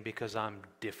saying because I'm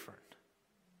different.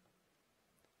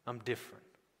 I'm different.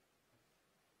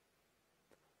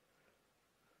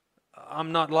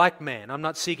 I'm not like man. I'm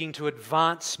not seeking to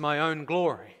advance my own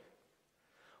glory.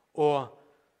 Or,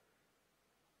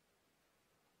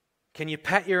 can you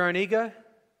pat your own ego?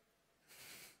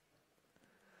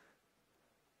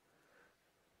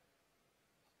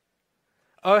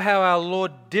 Oh, how our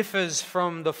Lord differs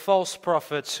from the false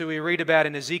prophets who we read about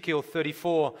in Ezekiel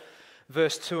 34,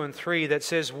 verse 2 and 3, that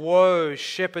says, "Woe,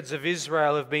 shepherds of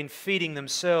Israel have been feeding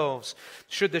themselves.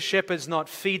 Should the shepherds not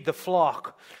feed the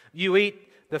flock? You eat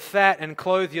the fat and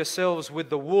clothe yourselves with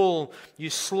the wool. You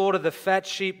slaughter the fat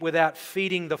sheep without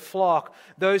feeding the flock.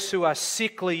 Those who are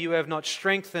sickly you have not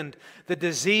strengthened. The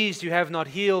diseased you have not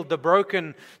healed. The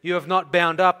broken you have not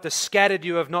bound up. The scattered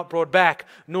you have not brought back,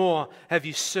 nor have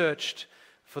you searched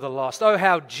for the lost." Oh,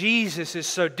 how Jesus is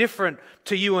so different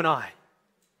to you and I.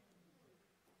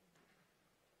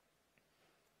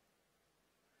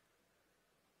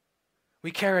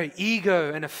 We carry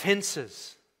ego and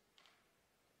offenses.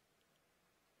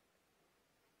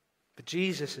 But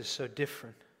Jesus is so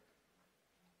different.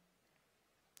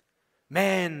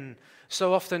 Man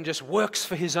so often just works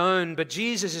for his own, but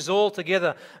Jesus is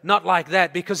altogether not like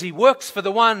that because he works for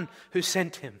the one who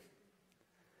sent him,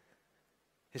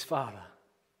 his Father.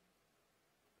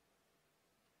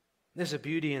 There's a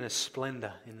beauty and a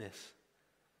splendor in this,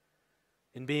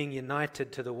 in being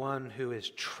united to the one who is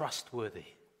trustworthy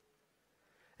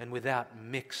and without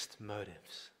mixed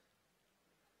motives.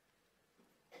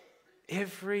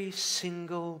 Every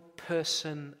single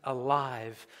person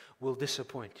alive will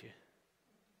disappoint you.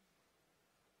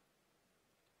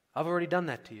 I've already done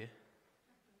that to you.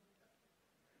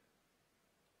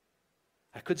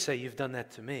 I could say you've done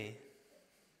that to me.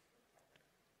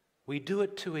 We do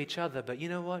it to each other, but you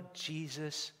know what?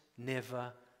 Jesus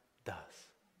never does.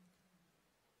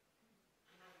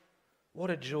 What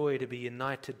a joy to be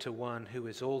united to one who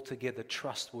is altogether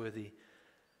trustworthy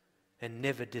and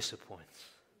never disappoints.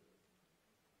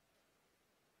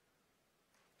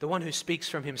 The one who speaks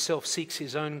from himself seeks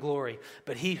his own glory,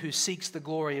 but he who seeks the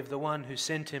glory of the one who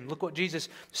sent him. Look what Jesus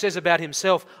says about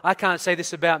himself. I can't say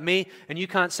this about me, and you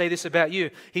can't say this about you.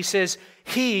 He says,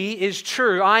 He is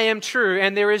true, I am true,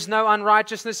 and there is no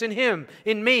unrighteousness in him.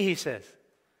 In me, he says.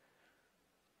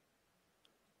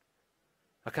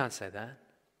 I can't say that.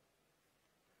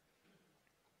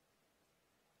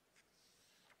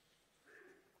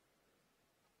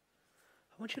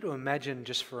 I want you to imagine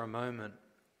just for a moment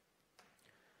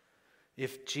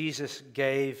if Jesus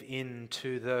gave in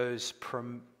to those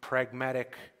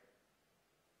pragmatic,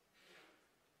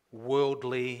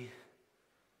 worldly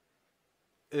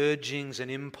urgings and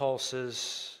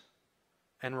impulses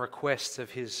and requests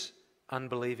of his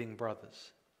unbelieving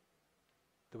brothers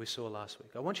that we saw last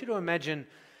week. I want you to imagine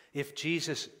if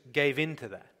Jesus gave in to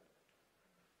that.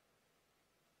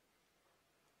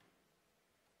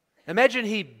 Imagine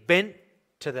he bent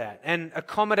to that and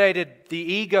accommodated the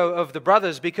ego of the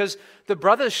brothers, because the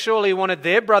brothers surely wanted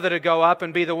their brother to go up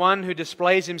and be the one who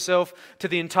displays himself to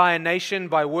the entire nation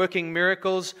by working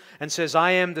miracles and says,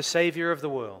 I am the Savior of the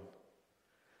world.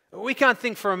 We can't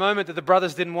think for a moment that the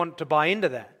brothers didn't want to buy into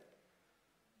that.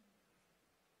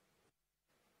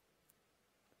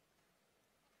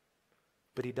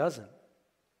 But he doesn't.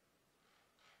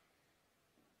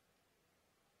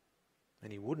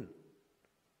 And he wouldn't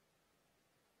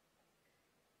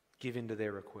give in to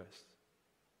their requests.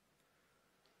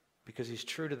 Because he's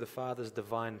true to the Father's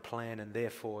divine plan, and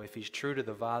therefore, if he's true to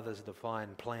the Father's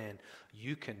divine plan,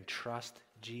 you can trust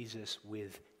Jesus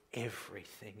with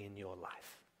everything in your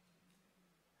life.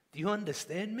 Do you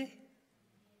understand me?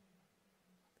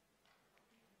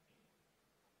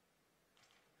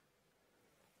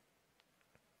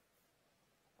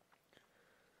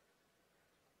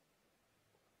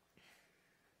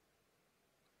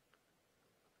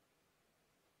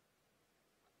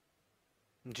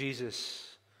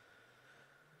 Jesus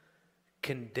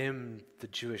condemned the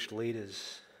Jewish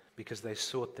leaders because they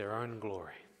sought their own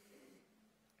glory.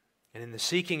 And in the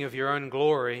seeking of your own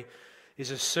glory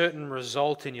is a certain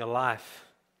result in your life.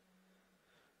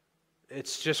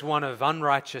 It's just one of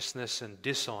unrighteousness and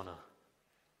dishonor.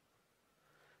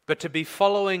 But to be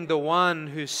following the one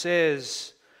who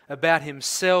says about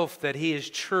himself that he is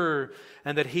true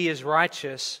and that he is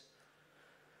righteous,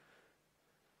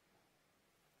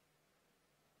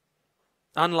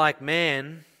 unlike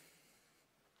man,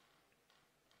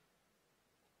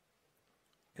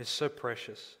 is so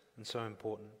precious and so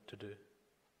important to do.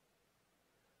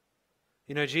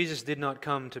 You know, Jesus did not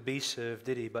come to be served,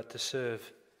 did he, but to serve,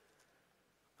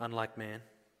 unlike man.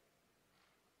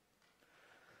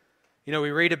 You know,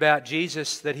 we read about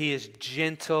Jesus that he is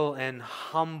gentle and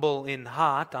humble in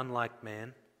heart, unlike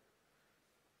man.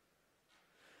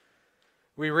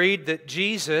 We read that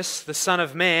Jesus, the Son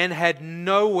of Man, had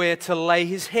nowhere to lay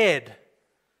his head,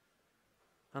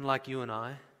 unlike you and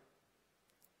I.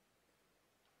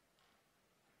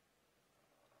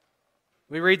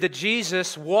 We read that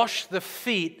Jesus washed the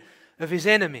feet of his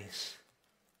enemies,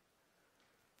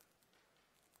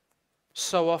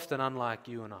 so often unlike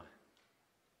you and I.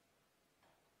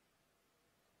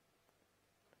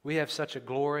 We have such a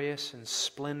glorious and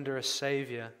splendorous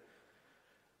Savior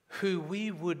who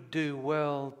we would do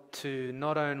well to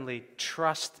not only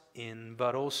trust in,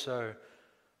 but also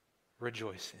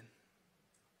rejoice in.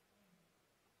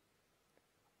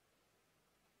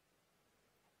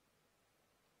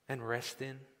 And rest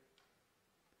in.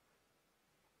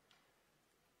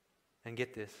 And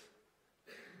get this,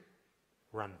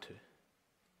 run to.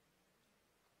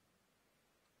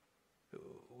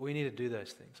 We need to do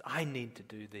those things. I need to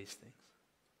do these things.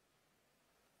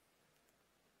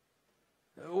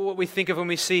 What we think of when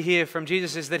we see here from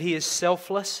Jesus is that he is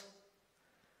selfless.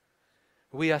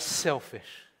 We are selfish.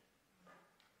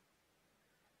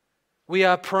 We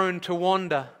are prone to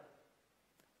wander.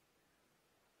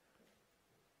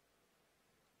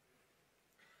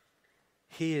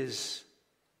 He is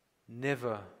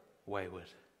never wayward.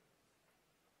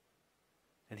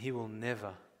 And He will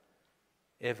never,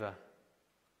 ever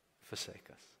forsake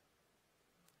us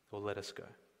or let us go.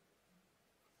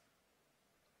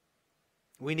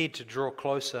 We need to draw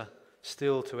closer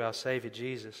still to our Savior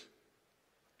Jesus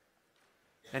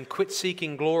and quit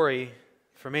seeking glory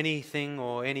from anything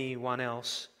or anyone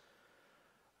else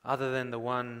other than the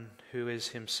one who is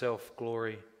Himself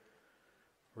glory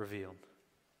revealed.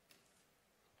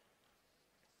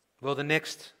 Well, the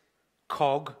next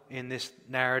cog in this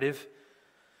narrative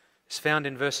is found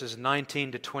in verses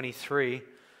 19 to 23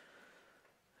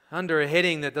 under a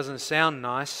heading that doesn't sound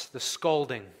nice, the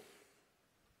scolding.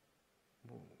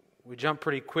 We jump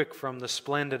pretty quick from the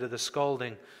splendor to the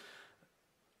scolding.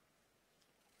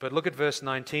 But look at verse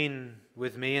 19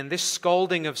 with me. And this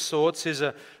scolding of sorts is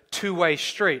a two-way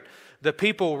street. The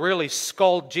people really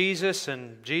scold Jesus,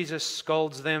 and Jesus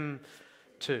scolds them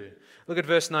too. Look at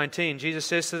verse 19. Jesus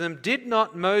says to them, "Did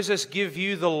not Moses give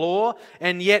you the law,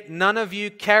 and yet none of you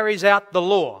carries out the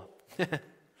law?"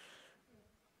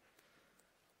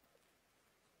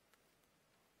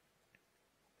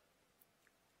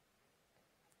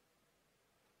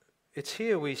 It's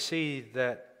here we see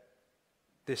that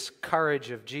this courage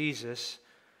of Jesus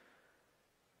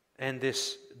and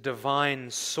this divine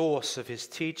source of His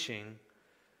teaching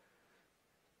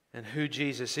and who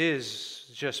Jesus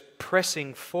is, just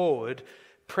pressing forward,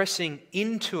 pressing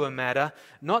into a matter,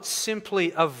 not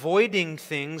simply avoiding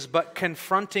things, but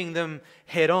confronting them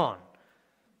head on.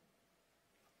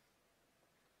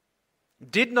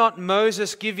 Did not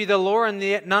Moses give you the law, and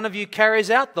yet none of you carries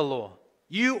out the law?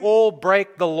 You all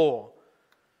break the law,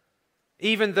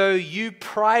 even though you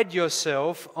pride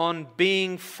yourself on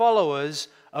being followers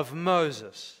of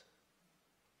Moses.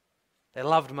 They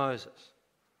loved Moses.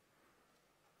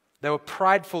 They were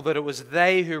prideful that it was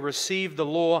they who received the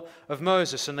law of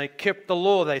Moses, and they kept the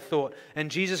law, they thought.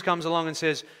 And Jesus comes along and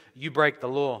says, "You break the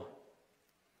law."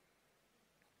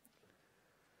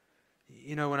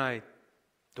 You know, when I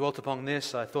dwelt upon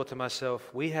this, I thought to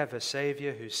myself, we have a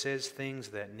Savior who says things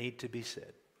that need to be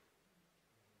said.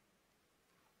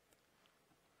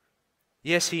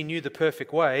 Yes, He knew the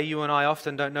perfect way. You and I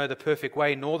often don't know the perfect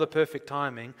way nor the perfect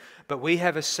timing, but we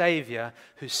have a Savior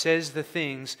who says the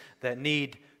things that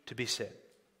need to be said.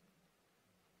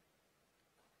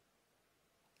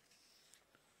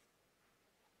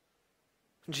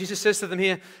 Jesus says to them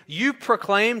here, "You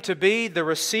proclaim to be the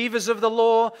receivers of the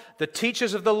law, the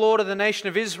teachers of the law to the nation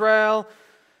of Israel,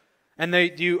 and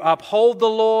you uphold the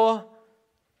law,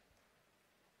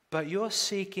 but you're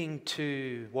seeking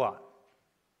to" what?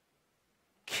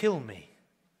 "Kill me.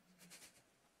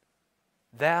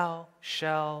 Thou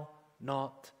shalt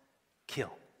not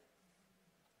kill."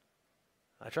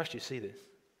 I trust you see this.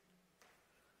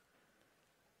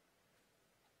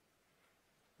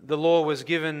 The law was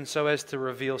given so as to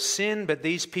reveal sin, but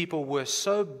these people were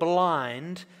so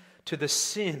blind to the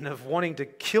sin of wanting to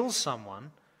kill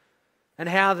someone and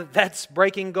how that's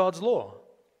breaking God's law.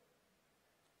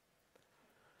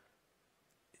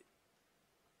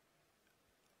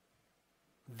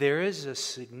 There is a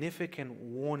significant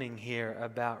warning here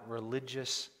about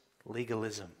religious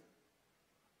legalism.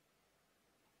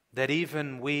 That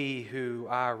even we who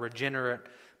are regenerate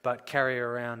but carry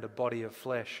around a body of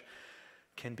flesh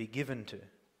can be given to.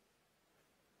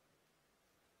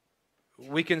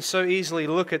 We can so easily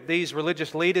look at these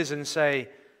religious leaders and say,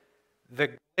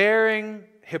 the glaring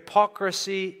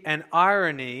hypocrisy and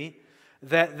irony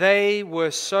that they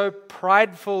were so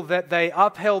prideful that they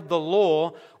upheld the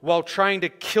law while trying to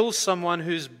kill someone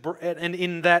and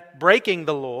in that breaking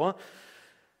the law,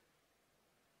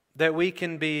 that we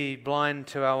can be blind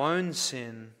to our own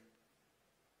sin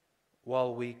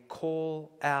while we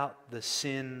call out the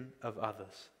sin of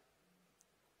others.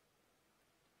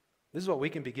 This is what we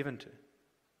can be given to.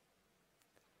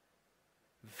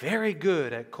 Very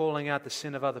good at calling out the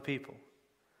sin of other people.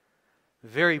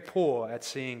 Very poor at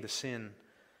seeing the sin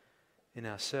in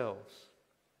ourselves.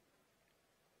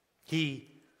 He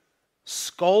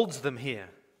scolds them here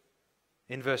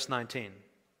in verse 19.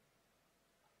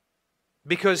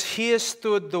 Because here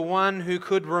stood the one who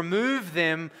could remove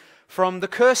them from the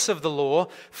curse of the law,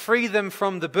 free them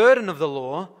from the burden of the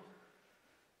law,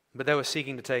 but they were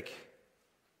seeking to take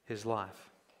His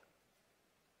life.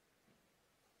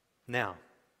 Now,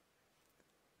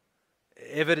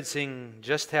 evidencing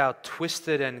just how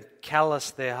twisted and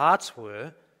callous their hearts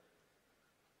were,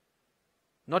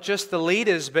 not just the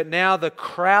leaders, but now the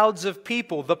crowds of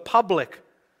people, the public,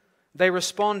 they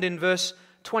respond in verse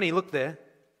 20. Look there.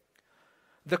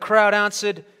 The crowd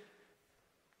answered,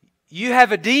 "You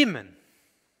have a demon."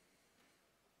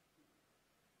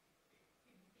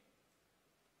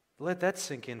 Let that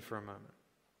sink in for a moment.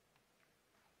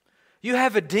 You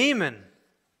have a demon.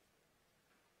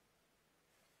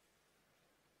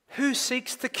 Who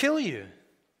seeks to kill you?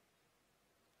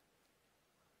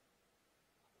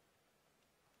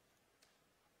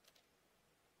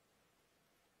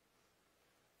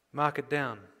 Mark it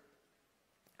down.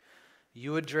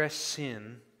 You address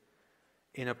sin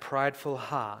in a prideful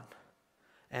heart,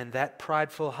 and that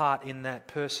prideful heart in that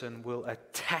person will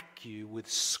attack you with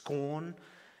scorn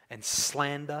and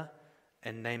slander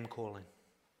and name-calling.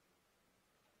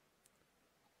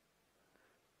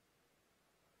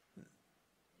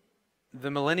 The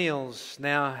millennials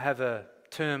now have a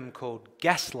term called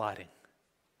gaslighting.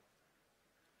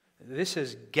 This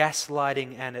is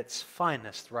gaslighting at its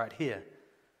finest right here.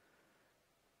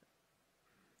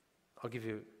 I'll give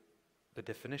you the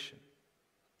definition.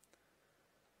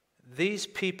 These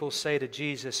people say to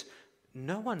Jesus,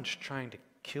 "No one's trying to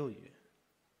kill you.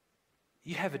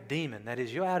 You have a demon. That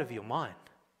is, you're out of your mind."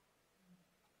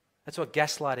 That's what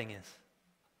gaslighting is.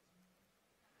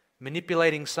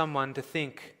 Manipulating someone to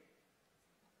think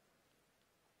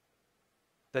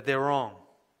that they're wrong.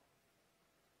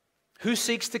 Who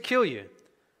seeks to kill you?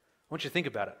 I want you to think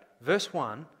about it. Verse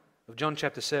 1 of John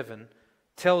chapter 7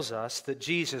 tells us that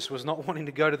Jesus was not wanting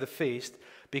to go to the feast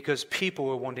because people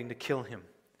were wanting to kill him.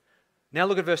 Now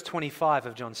look at verse 25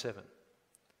 of John 7.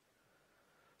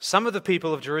 Some of the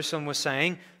people of Jerusalem were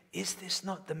saying, "Is this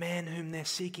not the man whom they're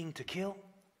seeking to kill?"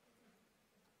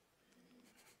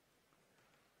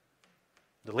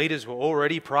 The leaders were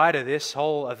already, prior to this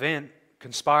whole event,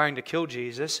 conspiring to kill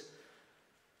Jesus.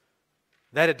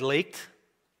 That had leaked.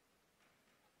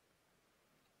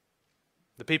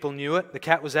 The people knew it. The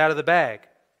cat was out of the bag.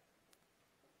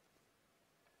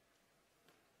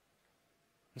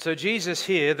 And so Jesus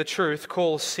here, the truth,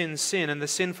 calls sin sin, and the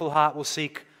sinful heart will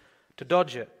seek to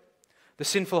dodge it. The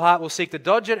sinful heart will seek to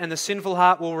dodge it, and the sinful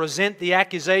heart will resent the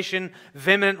accusation,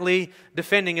 vehemently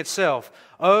defending itself.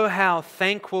 Oh, how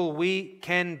thankful we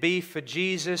can be for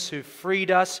Jesus, who freed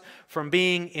us from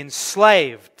being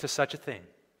enslaved to such a thing.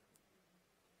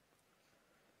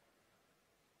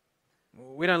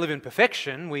 We don't live in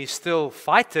perfection. We still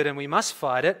fight it, and we must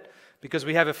fight it, because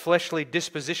we have a fleshly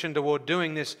disposition toward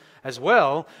doing this as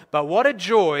well. But what a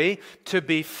joy to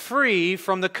be free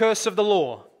from the curse of the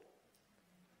law.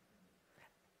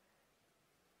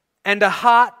 And a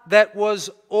heart that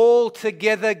was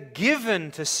altogether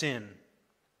given to sin.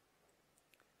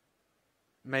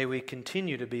 May we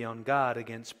continue to be on guard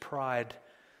against pride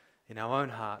in our own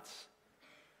hearts,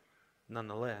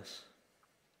 nonetheless.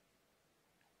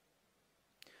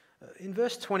 In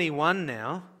verse 21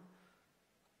 now,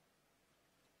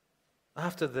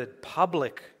 after the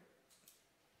public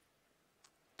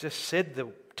just said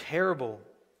the terrible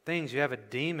things, "You have a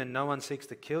demon, no one seeks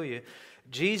to kill you,"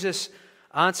 Jesus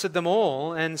answered them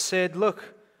all and said,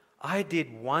 "Look, I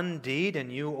did one deed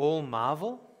and you all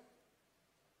marvel."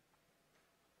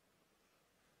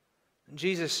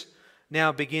 Jesus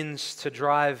now begins to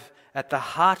drive at the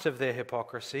heart of their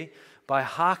hypocrisy by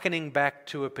hearkening back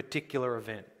to a particular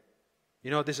event. You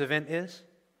know what this event is?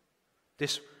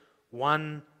 This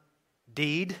one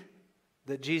deed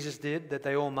that Jesus did that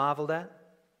they all marveled at?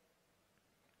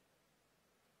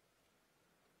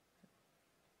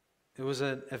 It was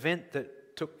an event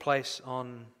that took place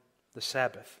on the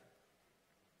Sabbath.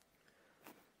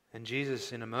 And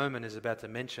Jesus in a moment is about to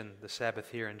mention the Sabbath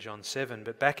here in John 7.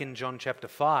 But back in John chapter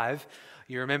 5,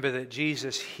 you remember that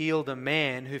Jesus healed a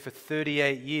man who for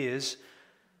 38 years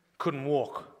couldn't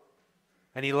walk.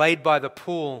 And he laid by the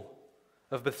pool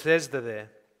of Bethesda there.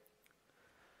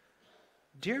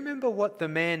 Do you remember what the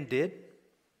man did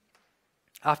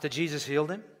after Jesus healed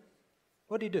him?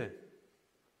 What did he do?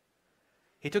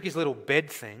 He took his little bed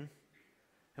thing,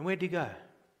 and where did he go?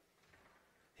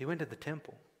 He went to the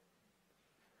temple.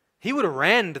 He would have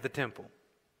ran to the temple.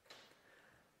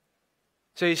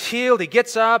 So he's healed, he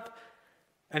gets up,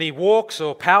 and he walks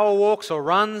or power walks or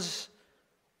runs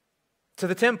to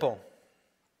the temple.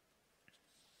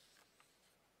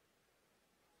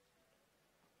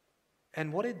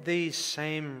 And what did these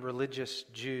same religious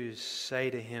Jews say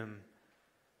to him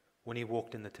when he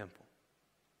walked in the temple?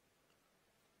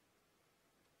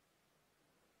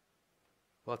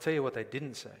 Well, I'll tell you what they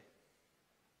didn't say.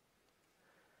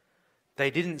 They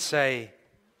didn't say,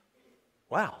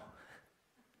 "Wow,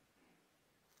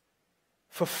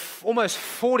 for almost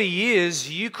 40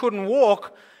 years you couldn't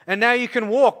walk and now you can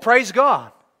walk, praise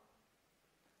God."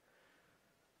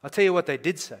 I'll tell you what they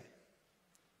did say.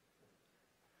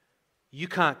 "You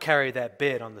can't carry that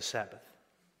bed on the Sabbath."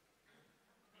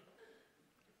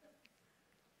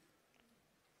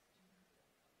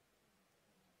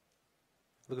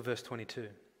 Look at verse 22.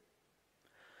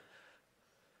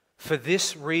 For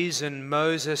this reason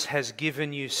Moses has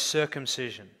given you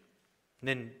circumcision. And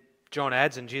then John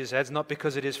adds, and Jesus adds, not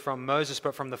because it is from Moses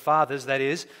but from the fathers, that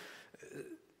is,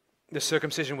 the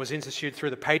circumcision was instituted through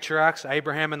the patriarchs,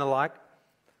 Abraham and the like.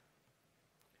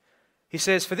 He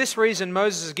says, for this reason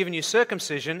Moses has given you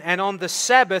circumcision, and on the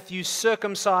Sabbath you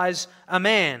circumcise a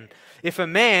man. If a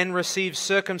man receives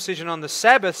circumcision on the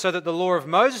Sabbath so that the law of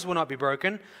Moses will not be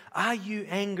broken, are you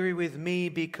angry with me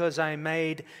because I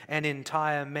made an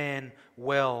entire man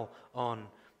well on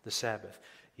the Sabbath?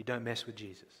 You don't mess with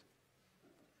Jesus.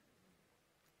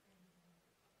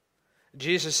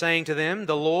 Jesus is saying to them,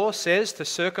 the law says to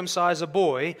circumcise a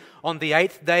boy on the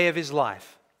 8th day of his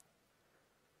life.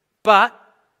 But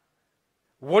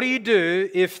what do you do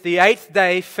if the 8th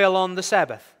day fell on the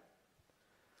Sabbath?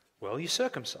 Well, you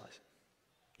circumcise.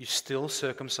 You still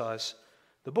circumcise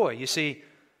the boy. You see,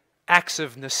 acts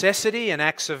of necessity and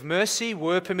acts of mercy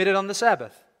were permitted on the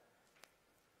Sabbath.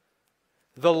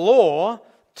 The law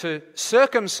to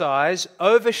circumcise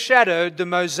overshadowed the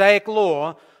Mosaic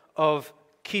law of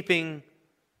keeping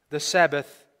the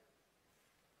Sabbath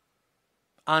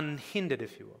unhindered,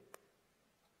 if you will.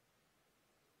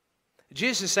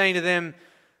 Jesus is saying to them,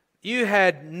 you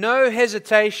had no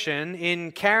hesitation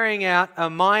in carrying out a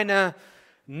minor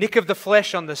nick of the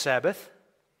flesh on the Sabbath,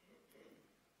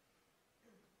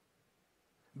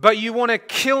 but you want to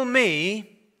kill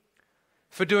me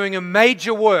for doing a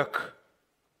major work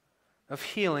of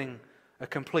healing a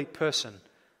complete person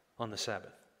on the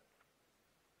Sabbath.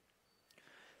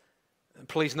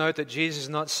 Please note that Jesus is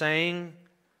not saying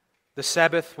the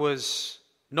Sabbath was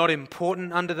not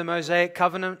important under the Mosaic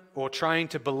covenant or trying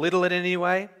to belittle it in any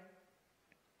way.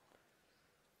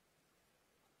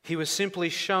 He was simply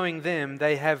showing them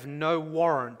they have no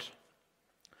warrant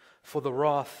for the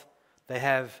wrath they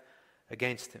have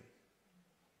against him.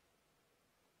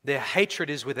 Their hatred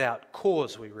is without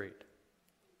cause, we read.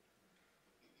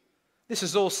 This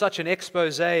is all such an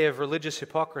expose of religious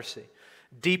hypocrisy.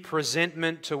 Deep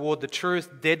resentment toward the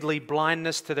truth, deadly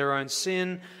blindness to their own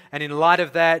sin, and in light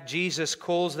of that, Jesus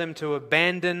calls them to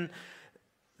abandon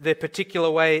their particular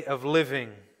way of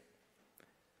living.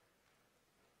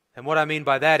 And what I mean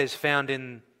by that is found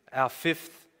in our 5th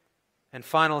and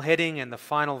final heading and the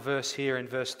final verse here in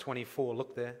verse 24.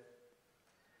 Look there.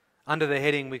 Under the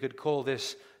heading, we could call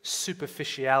this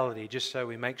superficiality, just so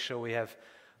we make sure we have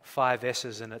 5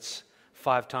 S's and it's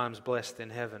 5 times blessed in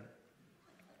heaven.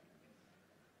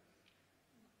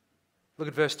 Look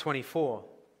at verse 24.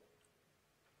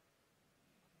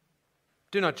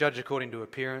 Do not judge according to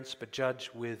appearance, but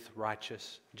judge with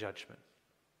righteous judgment.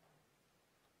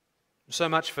 So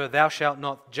much for thou shalt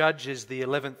not judge is the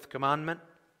 11th commandment.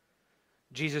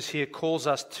 Jesus here calls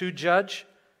us to judge.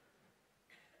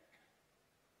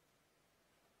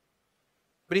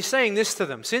 But he's saying this to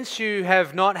them. Since you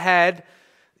have not had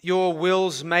your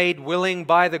wills made willing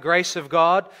by the grace of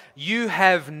God, you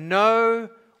have no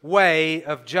way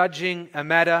of judging a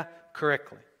matter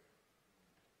correctly.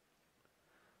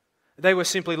 They were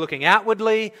simply looking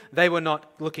outwardly. They were not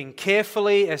looking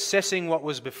carefully, assessing what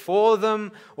was before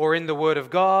them or in the Word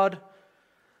of God.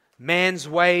 Man's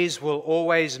ways will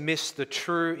always miss the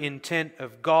true intent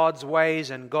of God's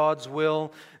ways and God's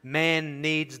will. Man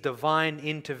needs divine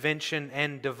intervention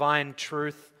and divine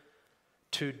truth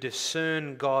to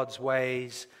discern God's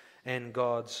ways and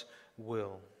God's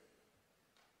will.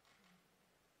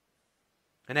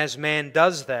 And as man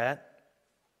does that,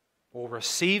 or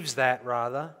receives that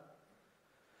rather,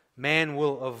 man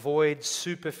will avoid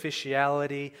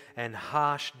superficiality and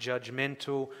harsh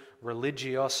judgmental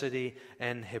religiosity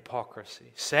and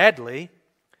hypocrisy. Sadly,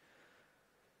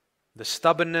 the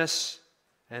stubbornness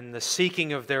and the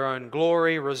seeking of their own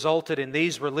glory resulted in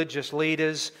these religious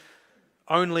leaders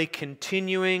only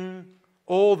continuing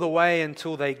all the way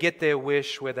until they get their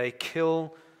wish, where they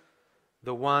kill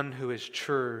the one who is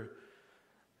true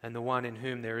and the one in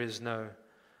whom there is no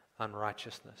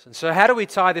unrighteousness. And so how do we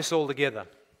tie this all together?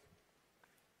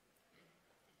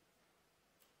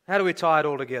 How do we tie it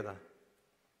all together?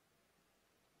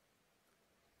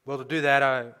 Well, to do that,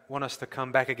 I want us to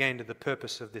come back again to the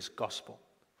purpose of this gospel.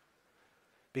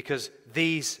 Because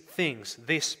these things,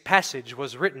 this passage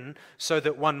was written so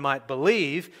that one might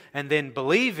believe, and then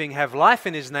believing have life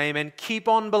in His name and keep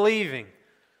on believing.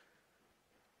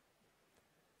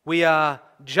 We are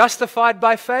justified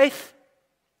by faith,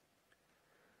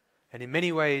 and in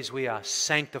many ways we are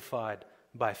sanctified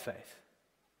by faith.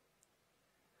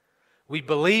 We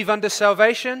believe unto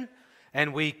salvation,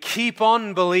 and we keep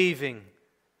on believing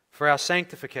for our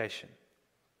sanctification.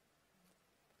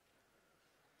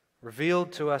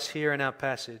 Revealed to us here in our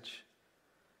passage,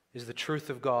 is the truth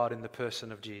of God in the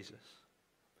person of Jesus.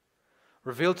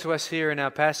 Revealed to us here in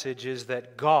our passage is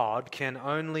that God can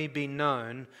only be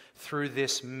known through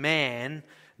this man,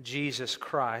 Jesus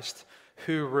Christ,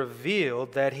 who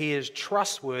revealed that He is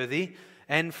trustworthy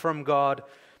and from God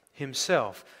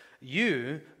Himself.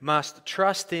 You must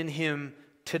trust in Him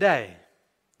today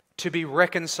to be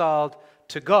reconciled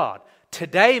to God.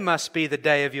 Today must be the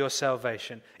day of your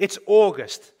salvation. It's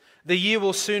August. The year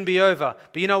will soon be over.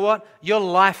 But you know what? Your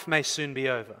life may soon be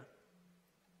over.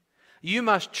 You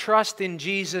must trust in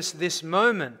Jesus this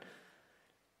moment,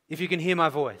 if you can hear my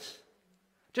voice.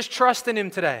 Just trust in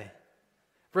Him today.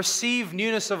 Receive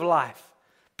newness of life,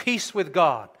 peace with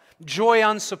God, joy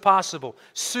unsurpassable,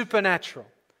 supernatural.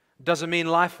 Doesn't mean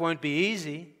life won't be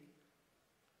easy.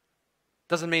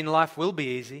 Doesn't mean life will be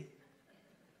easy.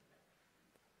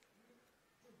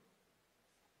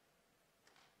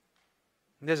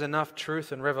 There's enough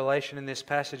truth and revelation in this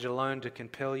passage alone to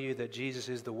compel you that Jesus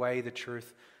is the way, the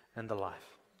truth, and the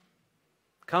life.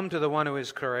 Come to the one who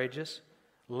is courageous,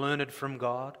 learned from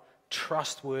God,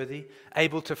 trustworthy,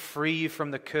 able to free you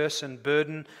from the curse and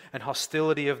burden and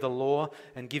hostility of the law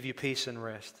and give you peace and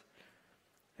rest.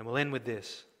 And we'll end with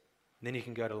this, and then you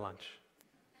can go to lunch.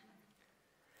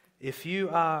 If you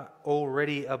are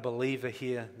already a believer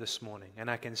here this morning,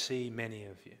 and I can see many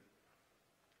of you,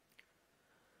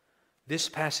 this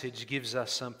passage gives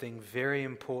us something very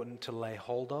important to lay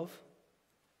hold of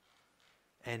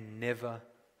and never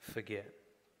forget.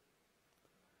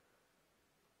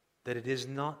 That it is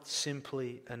not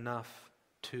simply enough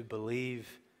to believe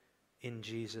in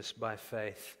Jesus by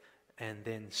faith and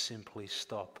then simply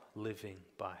stop living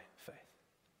by faith.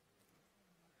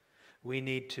 We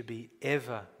need to be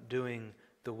ever doing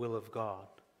the will of God,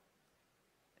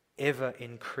 ever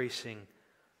increasing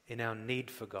in our need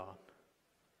for God,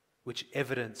 which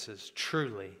evidences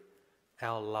truly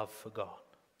our love for God.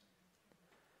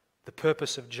 The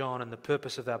purpose of John and the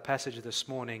purpose of our passage this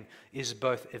morning is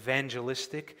both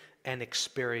evangelistic and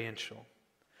experiential.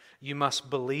 You must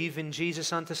believe in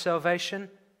Jesus unto salvation,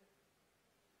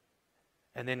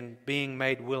 and then being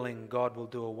made willing, God will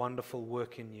do a wonderful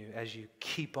work in you as you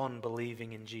keep on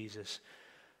believing in Jesus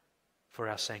for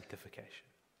our sanctification.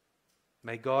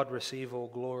 May God receive all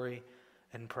glory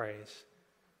and praise.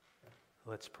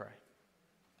 Let's pray.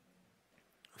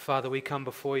 Father, we come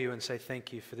before you and say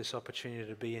thank you for this opportunity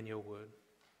to be in your word.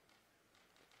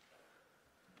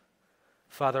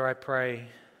 Father, I pray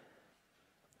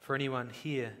for anyone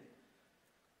here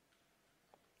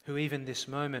who even this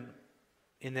moment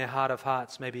in their heart of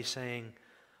hearts may be saying,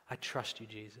 I trust you,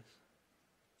 Jesus.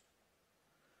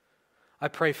 I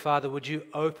pray, Father, would you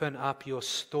open up your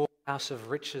storehouse of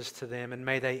riches to them, and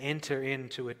may they enter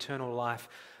into eternal life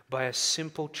by a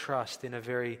simple trust in a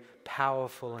very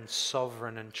powerful and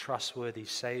sovereign and trustworthy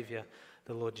Savior,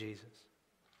 the Lord Jesus.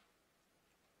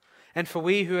 And for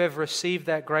we who have received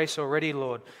that grace already,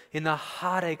 Lord, in the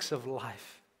heartaches of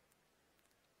life,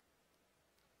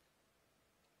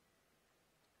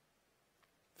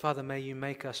 Father, may you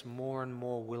make us more and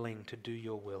more willing to do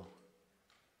your will,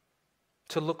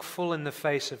 to look full in the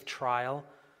face of trial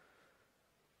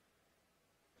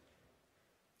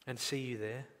and see you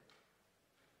there.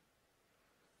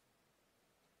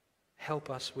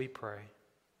 Help us, we pray.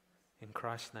 In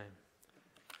Christ's name,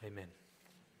 amen.